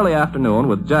 This early afternoon,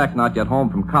 with Jack not yet home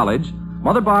from college,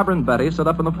 Mother Barbara and Betty sit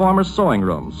up in the former's sewing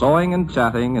room, sewing and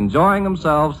chatting, enjoying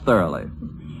themselves thoroughly.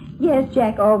 Yes,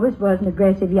 Jack always was an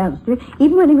aggressive youngster,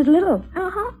 even when he was little.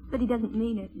 Uh-huh, but he doesn't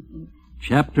mean it.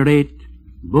 Chapter 8,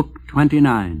 Book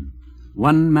 29.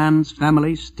 One Man's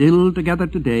Family still together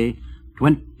today,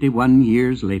 21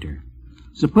 years later.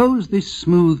 Suppose this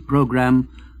smooth program,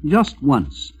 just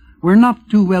once, were not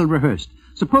too well rehearsed.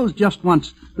 Suppose just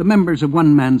once the members of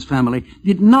One Man's Family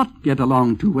did not get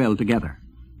along too well together.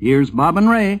 Here's Bob and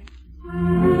Ray.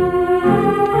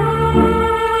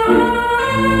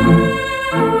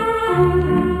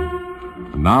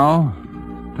 And now,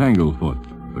 Tanglefoot,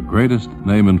 the greatest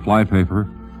name in flypaper,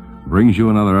 brings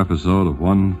you another episode of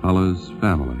One Fella's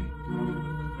Family.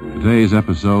 Today's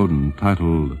episode,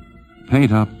 entitled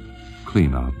Paint Up,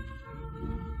 Clean Up,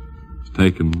 is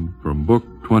taken from Book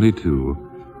 22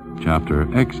 chapter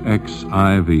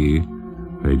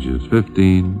XXIV, pages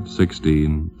 15,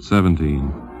 16,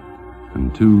 17,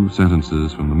 and 2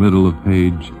 sentences from the middle of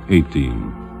page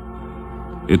 18.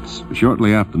 It's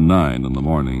shortly after 9 in the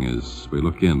morning as we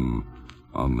look in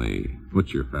on the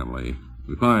Butcher family.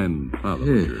 We find Father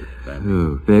Butcher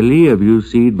standing. Fairly, have you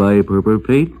seen my purple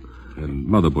plate? And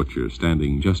Mother Butcher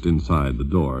standing just inside the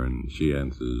door, and she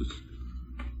answers,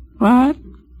 What?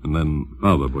 And then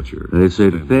Father Butcher. I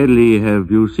said, Fairly,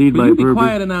 have you seen Will my you be purple...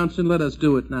 quiet, announcer, and let us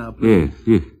do it now, please?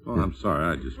 Yes. Oh, I'm sorry.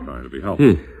 I'm just trying to be helpful.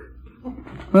 Yes.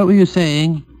 What were you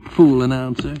saying, fool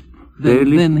announcer?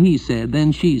 Then he said,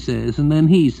 then she says, and then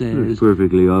he says. It's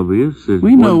perfectly obvious.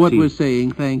 We know what we're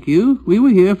saying, thank you. We were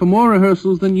here for more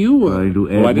rehearsals than you were. Trying to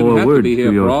Well, I add didn't more have to words be here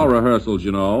to your... for all rehearsals,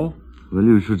 you know. Well,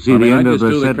 you should see I the mean, end I of just the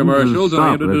do the sentence commercials and I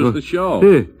stop. introduce the show.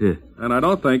 Yeah. And I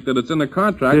don't think that it's in the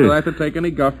contract that I have to take any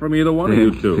guff from either one of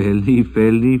you two.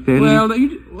 Fairly. Well,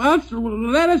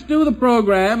 let us do the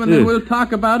program, and then we'll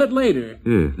talk about it later.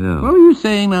 Yeah, now. What were you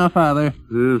saying now, Father?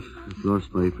 I've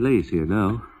lost my place here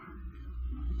now.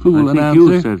 Fool I think announcer.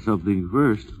 you said something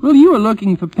first. Well, you were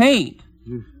looking for paint.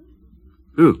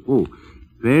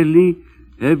 Fairly,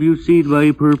 have you seen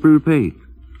my purple paint?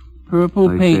 Purple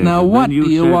I paint. said, Now, and what then do you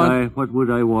you said want? What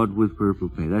would I want with purple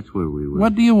paint? That's where we were.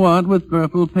 What do you want with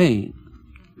purple paint?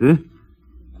 Huh?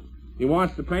 He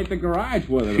wants to paint the garage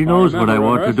with it. She knows what I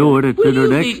want to do, and it's in her Will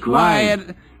you next be quiet?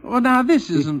 line. Well, now, this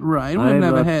isn't right. We've I'm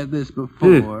never not- had this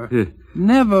before.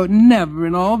 Never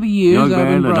in all the years Young I've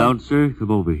been man, announcer,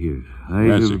 come over here. I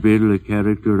have been a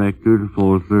character actor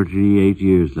for 38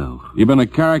 years now. You've been a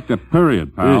character,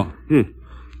 period, pal.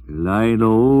 And I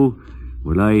know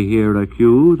when I hear a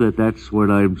cue that's when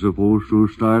I'm supposed to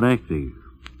start acting.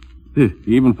 You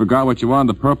even forgot what you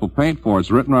wanted the purple paint for.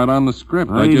 It's written right on the script.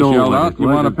 I just know yelled what out, it you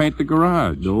want to was. paint the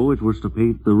garage. No, it was to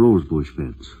paint the rosebush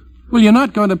fence. Well, you're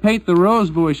not going to paint the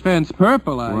rosebush fence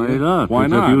purple, are Why you? not? Why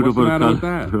It's not? a beautiful What's the matter with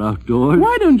color that? for outdoors.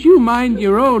 Why don't you mind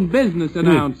your own business,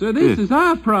 announcer? This is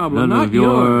our problem, None not of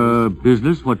your yours.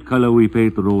 business what color we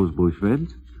paint the rosebush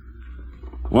fence.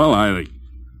 Well, I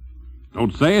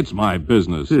don't say it's my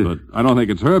business, but I don't think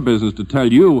it's her business to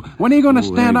tell you. When are you going to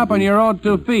stand up on your own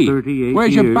 2 feet? 38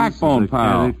 Where's your years backbone, as a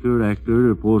pal? character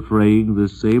actor portraying the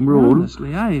same role.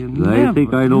 Honestly, I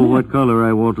think I know what color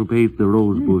I want to paint the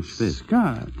rosebush fence.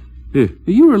 Scott, are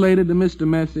you related to Mr.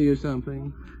 Messi or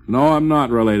something? No, I'm not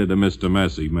related to Mr.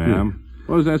 Messi, ma'am.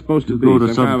 What is that supposed to be? Go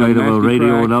to some kind of a nasty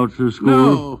radio crack? announcer school?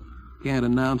 No, can't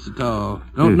announce at all.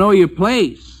 Don't know your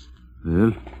place.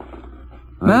 Well,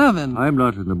 Now then. I'm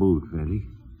not in the mood, Fanny,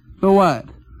 For what?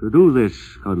 to do this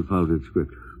confounded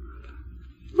script.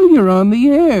 Well, you're on the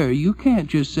air. You can't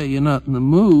just say you're not in the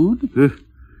mood.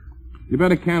 You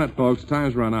better can it, folks.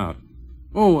 Time's run out.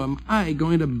 Oh, am I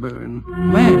going to burn?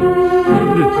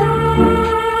 Thanks.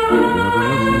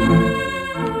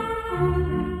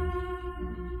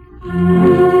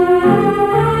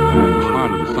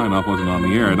 Part of the sign-off wasn't on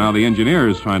the air. Now the engineer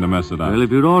is trying to mess it up. Well,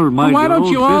 if you'd all mind Why your don't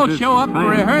own you all business, show up for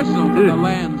I- rehearsal for the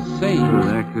land's sake?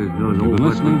 You've been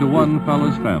listening to One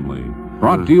Fella's Family,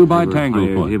 brought to you by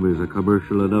Tanglefoot. Him as a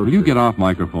commercial announcer. Will you get off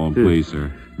microphone, please,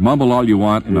 sir? Mumble all you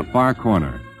want in the far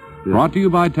corner. Brought to you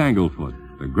by Tanglefoot,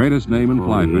 the greatest name in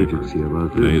fly paper.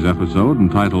 Today's episode,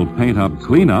 entitled Paint Up,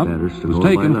 Clean Up, was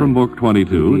taken from Book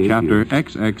 22, Chapter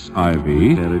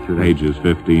XXIV, pages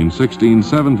 15, 16,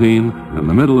 17, and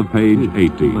the middle of page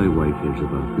 18. My wife hears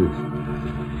about this.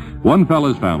 One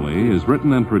Fella's Family is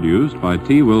written and produced by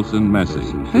T. Wilson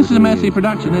Messi. This is a messy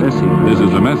production, isn't it? This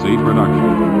is a Messi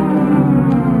production.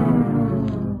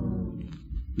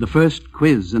 The first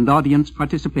quiz and audience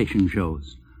participation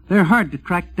shows. They're hard to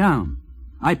track down.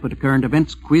 I put a current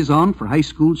events quiz on for high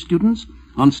school students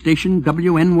on station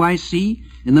WNYC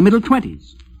in the middle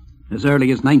 20s. As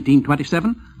early as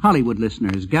 1927, Hollywood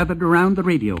listeners gathered around the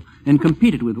radio and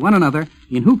competed with one another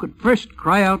in who could first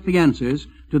cry out the answers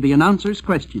to the announcer's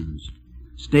questions.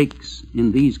 Stakes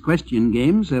in these question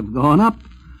games have gone up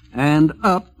and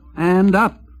up and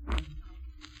up.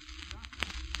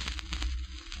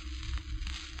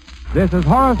 This is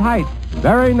Horace Heights,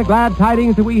 bearing the glad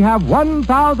tidings that we have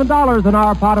 $1,000 in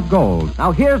our pot of gold.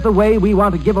 Now, here's the way we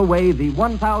want to give away the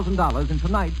 $1,000 in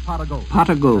tonight's pot of gold. Pot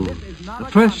of Gold, the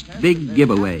first big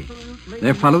giveaway.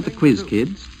 There follow the quiz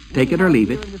kids, take it or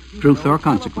leave it, truth or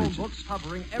consequences.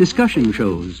 Discussion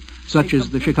shows, such as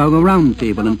the Chicago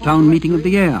Roundtable and Town Meeting of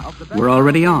the Air, were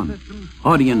already on.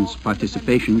 Audience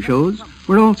participation shows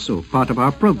were also part of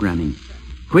our programming.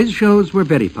 Quiz shows were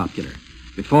very popular.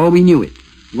 Before we knew it,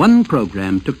 one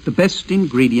program took the best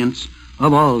ingredients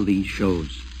of all these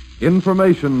shows.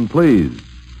 Information, please.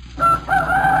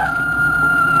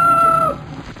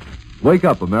 Wake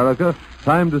up, America.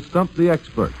 Time to stump the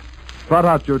experts. Trot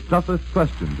out your toughest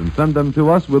questions and send them to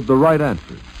us with the right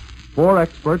answers. 4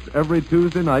 experts every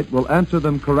Tuesday night will answer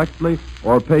them correctly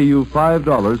or pay you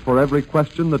 $5 for every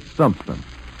question that stumps them.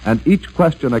 And each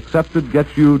question accepted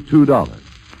gets you $2.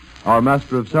 Our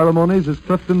master of ceremonies is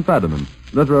Clifton Fadiman,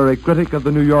 literary critic of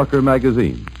the New Yorker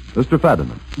magazine. Mr.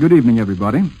 Fadiman. Good evening,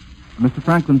 everybody. Mr.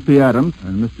 Franklin P. Adams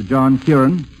and Mr. John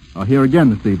Kieran are here again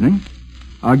this evening.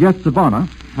 Our guests of honor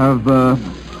have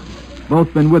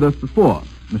both been with us before,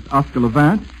 Mr. Oscar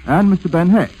Levant and Mr. Ben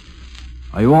Heck.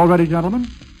 Are you all ready, gentlemen?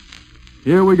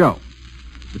 Here we go.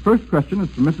 The first question is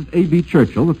from Mrs. A.B.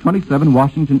 Churchill of 27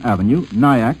 Washington Avenue,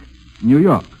 Nyack, New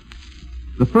York.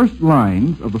 The first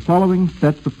lines of the following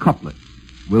sets of couplets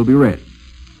will be read,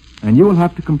 and you will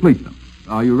have to complete them.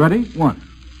 Are you ready? 1.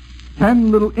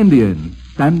 10 little Indians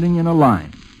standing in a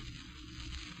line.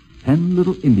 10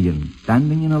 little Indians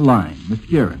standing in a line. Miss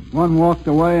Kieran. One walked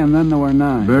away, and then there were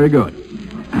 9. Very good.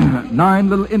 9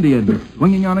 little Indians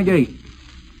swinging on a gate.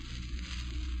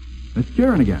 Miss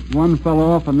Kieran again. One fell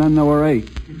off, and then there were 8.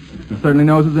 He certainly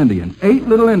knows his Indians. 8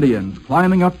 little Indians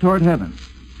climbing up toward heaven.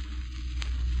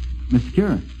 Miss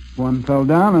Kieran. One fell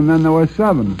down, and then there were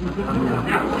 7.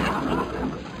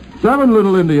 7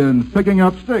 little Indians picking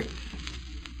up sticks.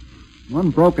 One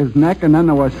broke his neck, and then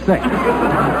there were 6.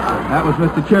 That was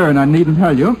Mr. Kieran, I needn't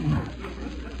tell you.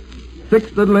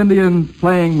 6 little Indians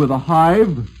playing with a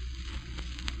hive.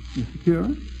 Mr.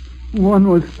 Kieran? One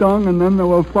was stung, and then there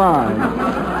were 5.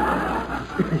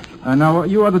 And now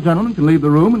you other gentlemen can leave the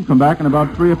room and come back in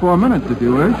about 3 or 4 minutes if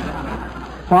you wish.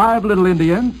 5 little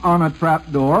Indians on a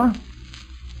trap door.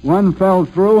 One fell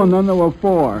through, and then there were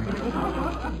 4.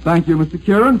 Thank you, Mr.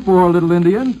 Kieran. 4 little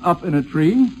Indians up in a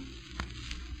tree.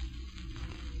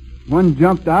 One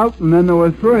jumped out, and then there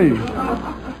were 3.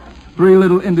 3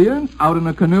 little Indians out in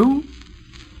a canoe.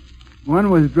 One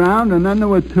was drowned, and then there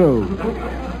were 2.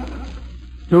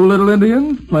 2 little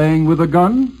Indians playing with a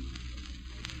gun.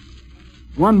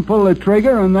 One pulled the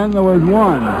trigger, and then there was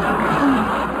 1.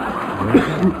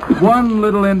 1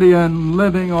 little Indian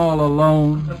living all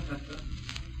alone.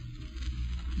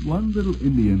 1 little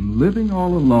Indian living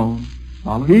all alone.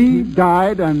 He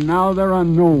died, and now they're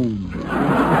unknown.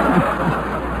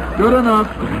 Good enough.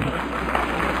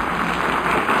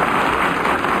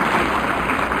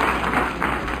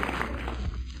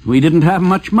 We didn't have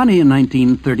much money in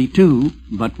 1932,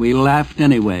 but we laughed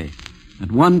anyway.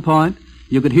 At one point,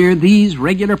 you could hear these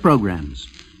regular programs: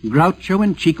 Groucho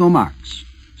and Chico Marx,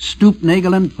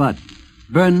 Stoopnagel and Bud,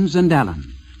 Burns and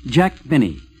Allen, Jack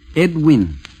Benny, Ed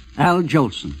Wynn, Al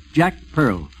Jolson, Jack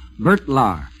Pearl, Bert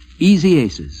Lahr, Easy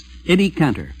Aces, Eddie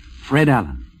Cantor, Fred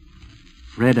Allen.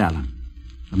 Fred Allen,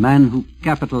 the man who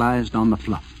capitalized on the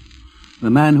fluff, the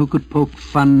man who could poke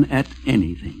fun at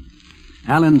anything.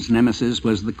 Allen's nemesis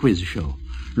was the quiz show.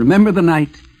 Remember the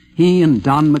night he and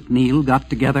Don McNeil got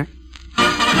together?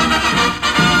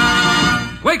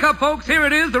 Wake up, folks. Here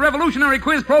it is, the revolutionary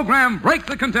quiz program, Break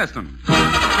the Contestant.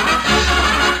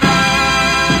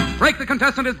 Break the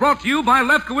Contestant is brought to you by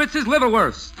Lefkowitz's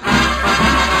Liverwurst.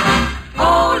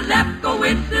 Oh,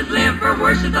 Lefkowitz's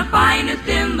Liverwurst is the finest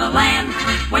in the land.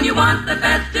 When you want the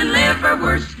best in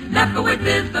liverwurst, Lefkowitz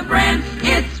is the brand.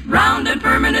 It's round and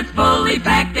firm and it's fully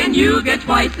packed, and you get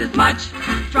twice as much.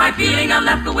 Try feeling a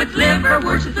Lefkowitz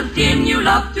liverwurst. It's the skin you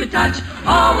love to touch.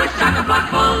 Oh, it's chock-a-block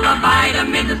full of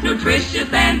vitamins. It's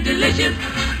nutritious and delicious.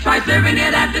 Try serving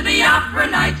it after the opera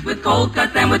nights with cold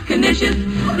cuts and with knishes.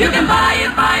 You can buy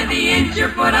it by the inch or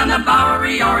foot on the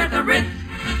Bowery or at the Ritz.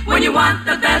 When you want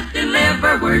the best in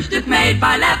liverwurst, it's made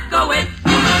by Lefkowitz.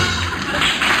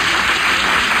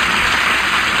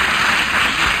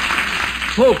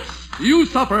 Folks, do you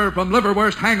suffer from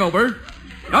liverwurst hangover?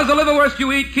 Does the liverwurst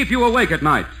you eat keep you awake at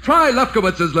night? Try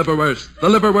Lefkowitz's Liverwurst, the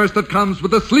liverwurst that comes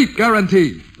with a sleep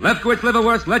guarantee. Lefkowitz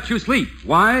Liverwurst lets you sleep.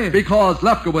 Why? Because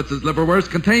Lefkowitz's Liverwurst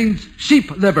contains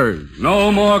sheep livers.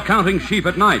 No more counting sheep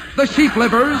at night. The sheep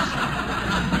livers...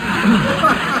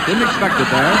 Didn't expect it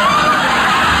there.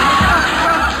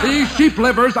 These sheep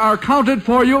livers are counted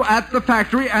for you at the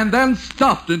factory and then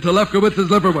stuffed into Lefkowitz's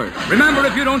Liverwurst. Remember,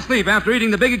 if you don't sleep after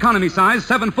eating the big economy size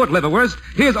 7-foot liverwurst,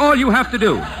 here's all you have to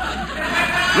do.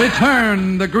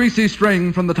 Return the greasy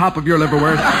string from the top of your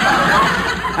liverwurst,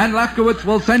 and Lefkowitz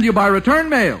will send you by return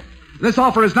mail. This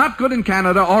offer is not good in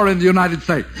Canada or in the United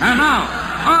States. And now,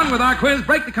 on with our quiz,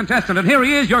 Break the Contestant. And here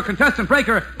he is, your contestant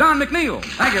breaker, Don McNeil.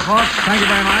 Thank you, folks. Thank you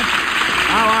very much.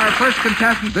 Now, our first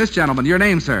contestant, this gentleman. Your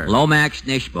name, sir? Lomax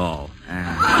Nishball.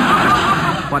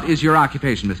 What is your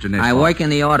occupation, Mr. Nishball? I work in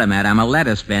the automat. I'm a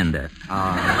lettuce bender.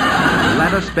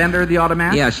 Lettuce bender, the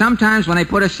automat? Yeah, sometimes when they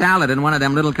put a salad in one of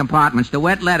them little compartments, the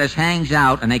wet lettuce hangs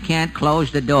out and they can't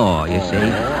close the door, you see.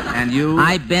 And you?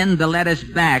 I bend the lettuce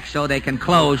back so they can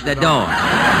close the door.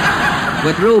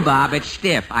 With rhubarb, it's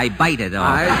stiff. I bite it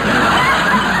off.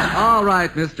 All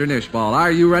right, Mr. Nishball.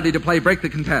 Are you ready to play Break the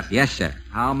Contest? Yes, sir.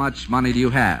 How much money do you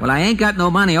have? Well, I ain't got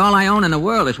no money. All I own in the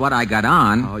world is what I got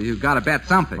on. Oh, you've got to bet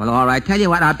something. Well, all right. Tell you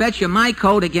what, I'll bet you my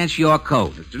coat against your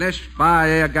coat. Mr.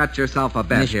 Nishball, you got yourself a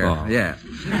bet Nishball. here. Yes.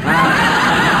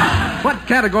 What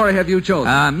category have you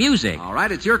chosen? Music. All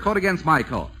right, it's your coat against my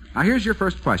coat. Now, here's your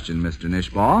first question, Mr.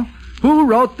 Nishball. Who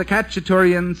wrote the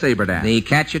Cacciaturian Saber Dance? The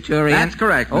Cacciaturian? That's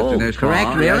correct, Mr. Nishball.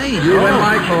 Correct, really? Yes. You win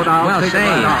my coat. I'll take it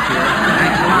right off here.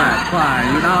 Thanks a lot.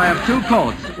 Fine. You now have 2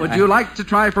 coats. Would you like to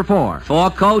try for 4? 4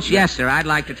 coats? Yes, sir. I'd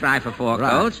like to try for 4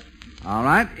 coats. All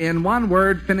right. In one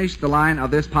word, finish the line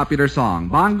of this popular song.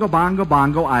 Bongo, bongo,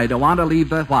 bongo, I don't want to leave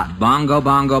the what? Bongo,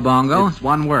 bongo, bongo? It's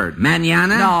one word.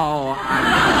 Manana? No.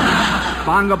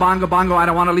 Bongo, bongo, bongo, I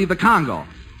don't want to leave the Congo.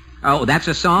 Oh, that's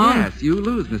a song? Yes, you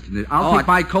lose, Mr. Nish. I'll take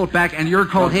my coat back and your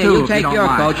coat, here, too. you take your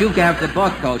coat. You have the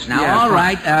both coats now. Yes, all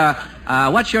right.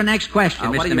 What's your next question,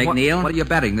 Mr. McNeil? What are you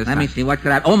betting this time? Let me see. What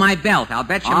could I... Oh, my belt. I'll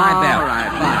bet you my belt. All right,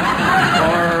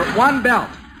 fine. For 1 belt,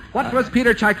 what was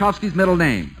Peter Tchaikovsky's middle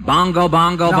name? Bongo,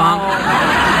 bongo, no. bongo.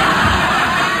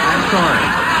 I'm sorry.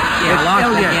 Yeah,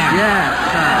 lost again.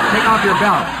 Yes. Take off your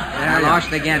belt. I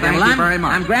lost again. Thank you very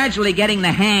much. I'm gradually getting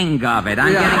the hang of it.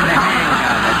 I'm getting the hang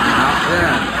of it now.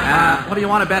 Yeah. What do you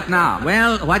want to bet now?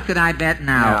 Well, what could I bet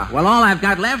now? Yeah. Well, all I've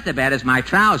got left to bet is my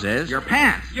trousers. Your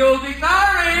pants. You'll be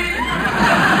sorry.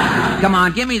 Come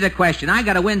on, give me the question. I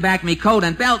got to win back me coat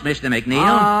and belt, Mr. McNeil.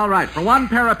 All right, for 1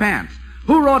 pair of pants.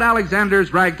 Who wrote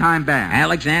Alexander's Ragtime Band?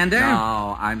 Alexander?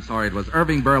 No, I'm sorry. It was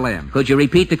Irving Berlin. Could you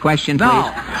repeat the question, please?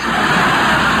 No.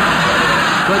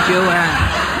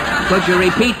 Could you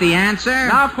repeat the answer?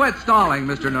 Now quit stalling,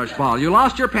 Mr. Nushball. You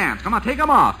lost your pants. Come on, take them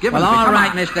off. Give them well, to me. All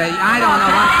right, Mr. I don't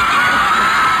know what...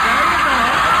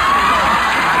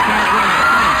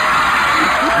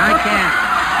 I can't.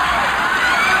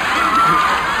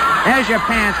 There's your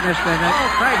pants, Mr. Oh,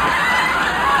 thank you.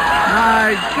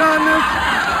 My goodness.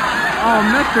 Oh,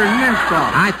 Mr.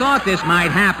 Nushball. I thought this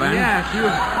might happen. Yes, you...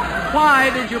 Why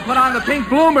did you put on the pink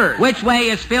bloomers? Which way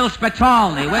is Phil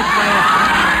Spitalny? Which way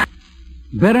is...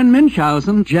 Baron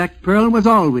Munchausen, Jack Pearl was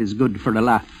always good for a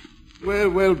laugh.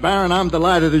 Well, Baron, I'm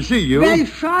delighted to see you. Well,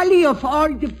 Charlie, of all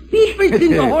the people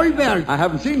in the whole world. I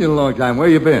haven't seen you in a long time. Where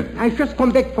you been? I just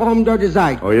come back from the other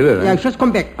side. Oh, you did, huh? Yeah, I just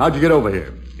come back. How'd you get over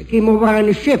here? I came over on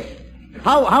a ship.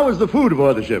 How was the food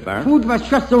aboard the ship, Baron? Food was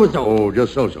just so-so. Oh,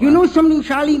 just so-so. You know something,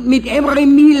 Charlie? With every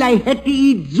meal I had to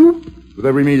eat soup. With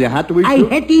every meal you had to eat I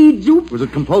soup? had to eat soup. Was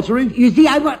it compulsory? You see,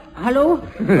 I was... Hello?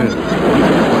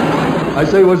 I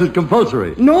say, was it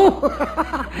compulsory? No.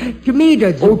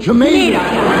 Tomatoes. Oh, tomatoes.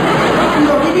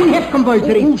 No, they didn't have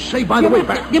compulsory. Oh, say, by the way,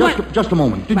 just a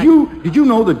moment. Did you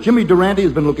know that Jimmy Durante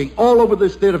has been looking all over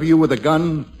this theater for you with a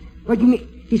gun? What do you mean?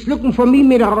 He's looking for me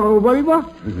with a revolver?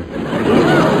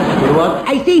 With what?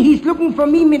 I say he's looking for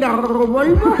me with a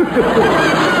revolver?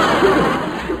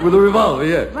 With a revolver,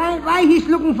 yes. Why he's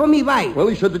looking for me? Why? Well,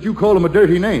 he said that you called him a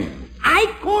dirty name. I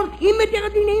called him a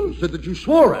dirty name? He said that you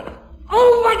swore at him.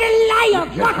 Oh, what a liar!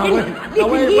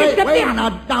 Wait. Now,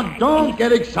 don't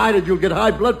get excited. You'll get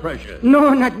high blood pressure.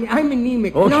 No, not me. I'm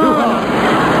anemic. Oh, no.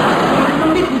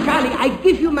 Listen, Charlie, I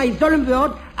give you my solemn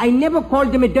word. I never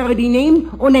called him a dirty name,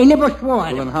 and I never swore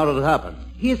at him. Well, then how did it happen?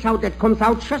 Here's how that comes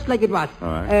out, just like it was. All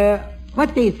right.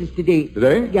 What day is this today?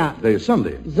 Today? Yeah. Today is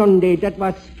Sunday. Sunday. That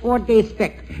was 4 days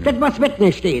back. That was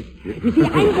Wednesday. You see,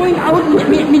 I'm going out with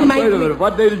my... Wait a minute.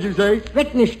 What day did you say?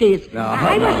 Wednesday. No.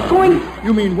 I was going...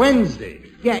 You mean Wednesday?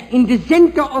 Yeah, in the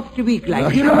center of the week,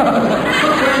 like, you know.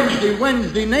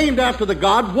 Wednesday, named after the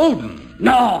god Woden.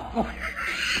 No.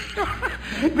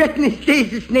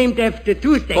 Wednesdays is named after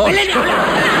Tuesday. Oh,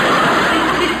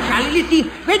 Charlie, you see,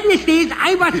 Wednesdays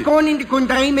I was going in the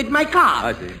country with my car.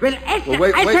 I see. Well,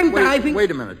 as I'm driving...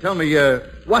 Wait a minute. Tell me,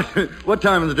 what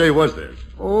time of the day was this?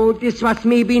 Oh, this was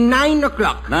maybe 9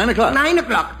 o'clock. 9 o'clock? 9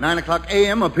 o'clock. 9 o'clock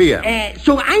a.m. or p.m.?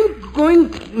 So I'm going...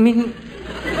 What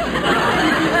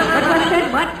was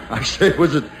that? What? I say,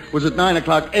 was it 9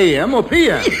 o'clock a.m. or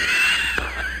p.m.?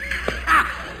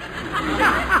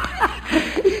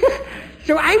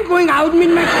 So I'm going out with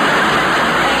my car.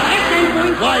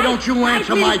 Why don't you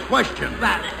answer my question?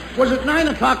 Was it 9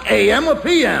 o'clock a.m. or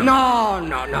p.m.? No.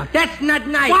 That's not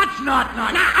nice. What's not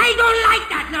nice? Now, I don't like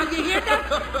that. Now, you hear that?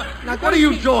 Now, what are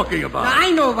you talking about? Now,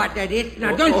 I know what that is.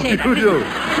 Now, don't say that. You do. So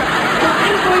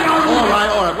I'm going out.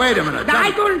 All right. Wait a minute. Now,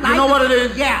 I don't like You know what it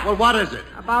is? Yeah. Well, what is it?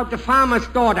 About the farmer's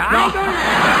daughter. No.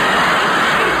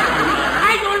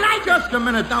 I don't like Just a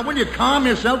minute now. Will you calm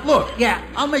yourself? Look. Yeah.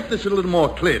 I'll make this a little more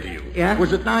clear to you. Yeah?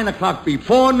 Was it 9 o'clock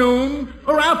before noon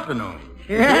or afternoon?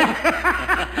 Yeah.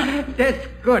 That's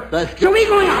good. That's good. So we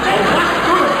going out.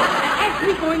 As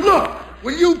we going. Look,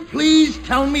 will you please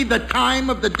tell me the time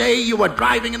of the day you were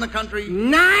driving in the country?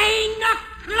 9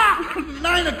 o'clock.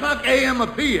 9 o'clock a.m. or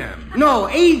p.m.? No,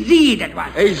 A.Z. that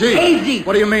was. A.Z.? A.Z.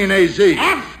 What do you mean, A.Z.?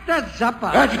 After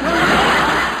supper.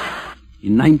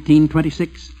 In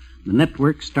 1926, the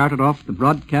network started off the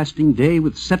broadcasting day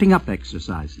with setting up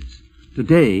exercises.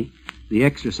 Today, the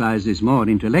exercise is more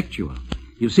intellectual.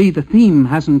 You see, the theme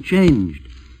hasn't changed,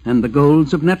 and the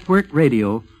goals of network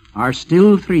radio are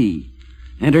still 3.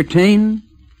 Entertain,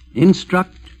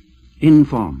 instruct,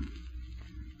 inform.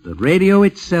 The radio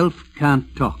itself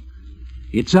can't talk.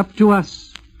 It's up to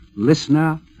us,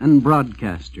 listener and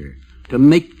broadcaster, to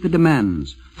make the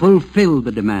demands, fulfill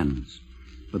the demands.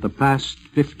 For the past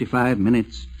 55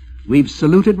 minutes, we've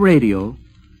saluted radio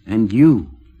and you.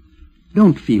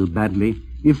 Don't feel badly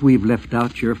if we've left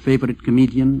out your favorite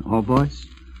comedian or voice.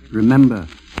 Remember,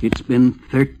 it's been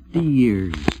 30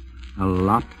 years. A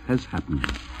lot has happened.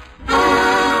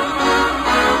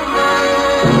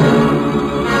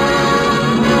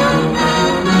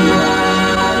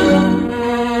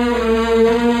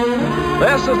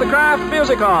 This is the Kraft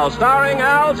Music Hall, starring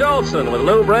Al Jolson, with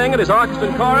Lou Bring and his orchestra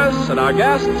and chorus, and our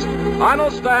guests,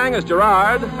 Arnold Stang as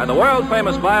Gerard, and the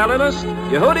world-famous violinist,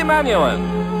 Yehudi Menuhin.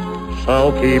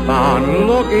 So keep on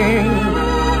looking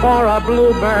for a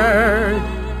bluebird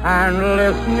and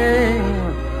listening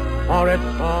for its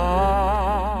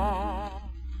song.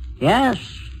 Yes,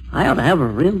 I ought to have a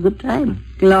real good time.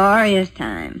 Glorious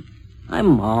time.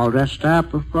 I'm all dressed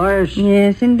up, of course.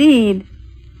 Yes, indeed.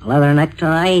 A leather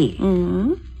necktie.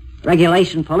 Mm-hmm.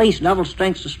 Regulation police,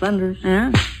 double-strength suspenders.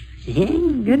 Huh?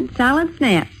 Good solid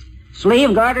snaps.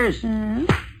 Sleeve garters.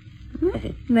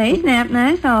 They snap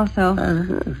nice also.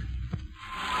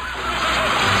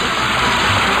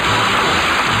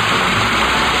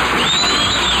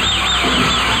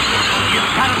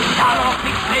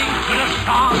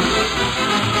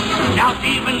 Now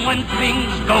even when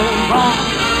things go wrong,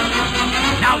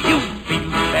 now you feel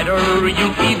better,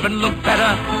 you even look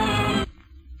better.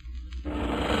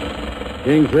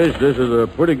 Kingfish, this is a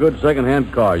pretty good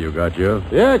second-hand car you got here.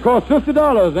 Yeah, it cost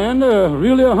 $50 and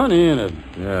really a honey in it.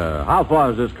 Yeah. How far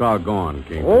has this car gone,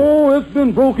 Kingfish? Oh, it's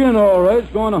been broke in all right.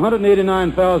 It's gone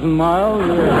 189,000 miles.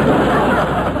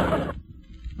 Yeah.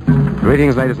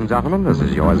 Greetings, ladies and gentlemen. This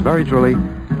is yours very truly,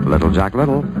 Little Jack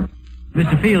Little.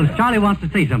 Mr. Fields, Charlie wants to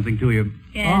say something to you.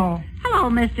 Yes. Oh. Hello,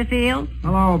 Mr. Fields.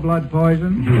 Hello, blood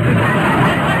poison.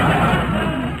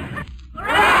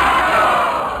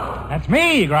 That's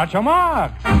me, Groucho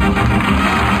Marx.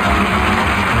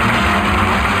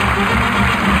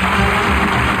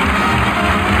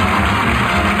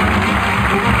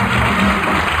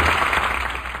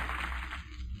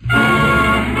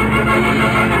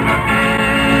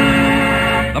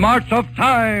 The March of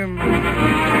Time.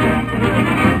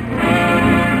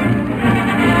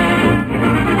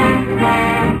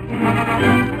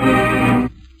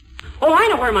 Oh, I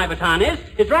know where my baton is.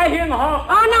 It's right here in the hall.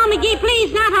 Oh, no, McGee,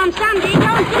 please, not on Sunday.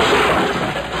 Don't do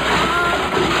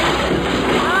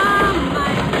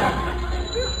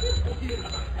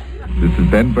it. This is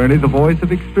Ben Burney, the voice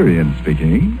of experience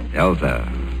speaking. Elsa.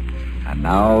 And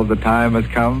now the time has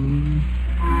come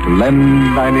to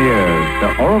lend thine ears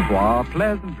to Au revoir,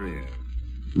 Pleasantry.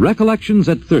 Recollections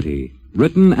at 30,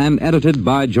 written and edited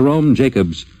by Jerome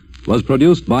Jacobs, was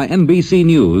produced by NBC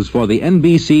News for the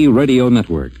NBC Radio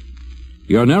Network.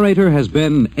 Your narrator has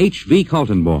been H.V.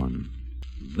 Kaltenborn.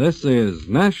 This is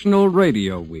National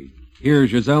Radio Week. Here's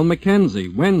Giselle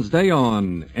McKenzie, Wednesday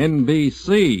on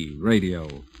NBC Radio.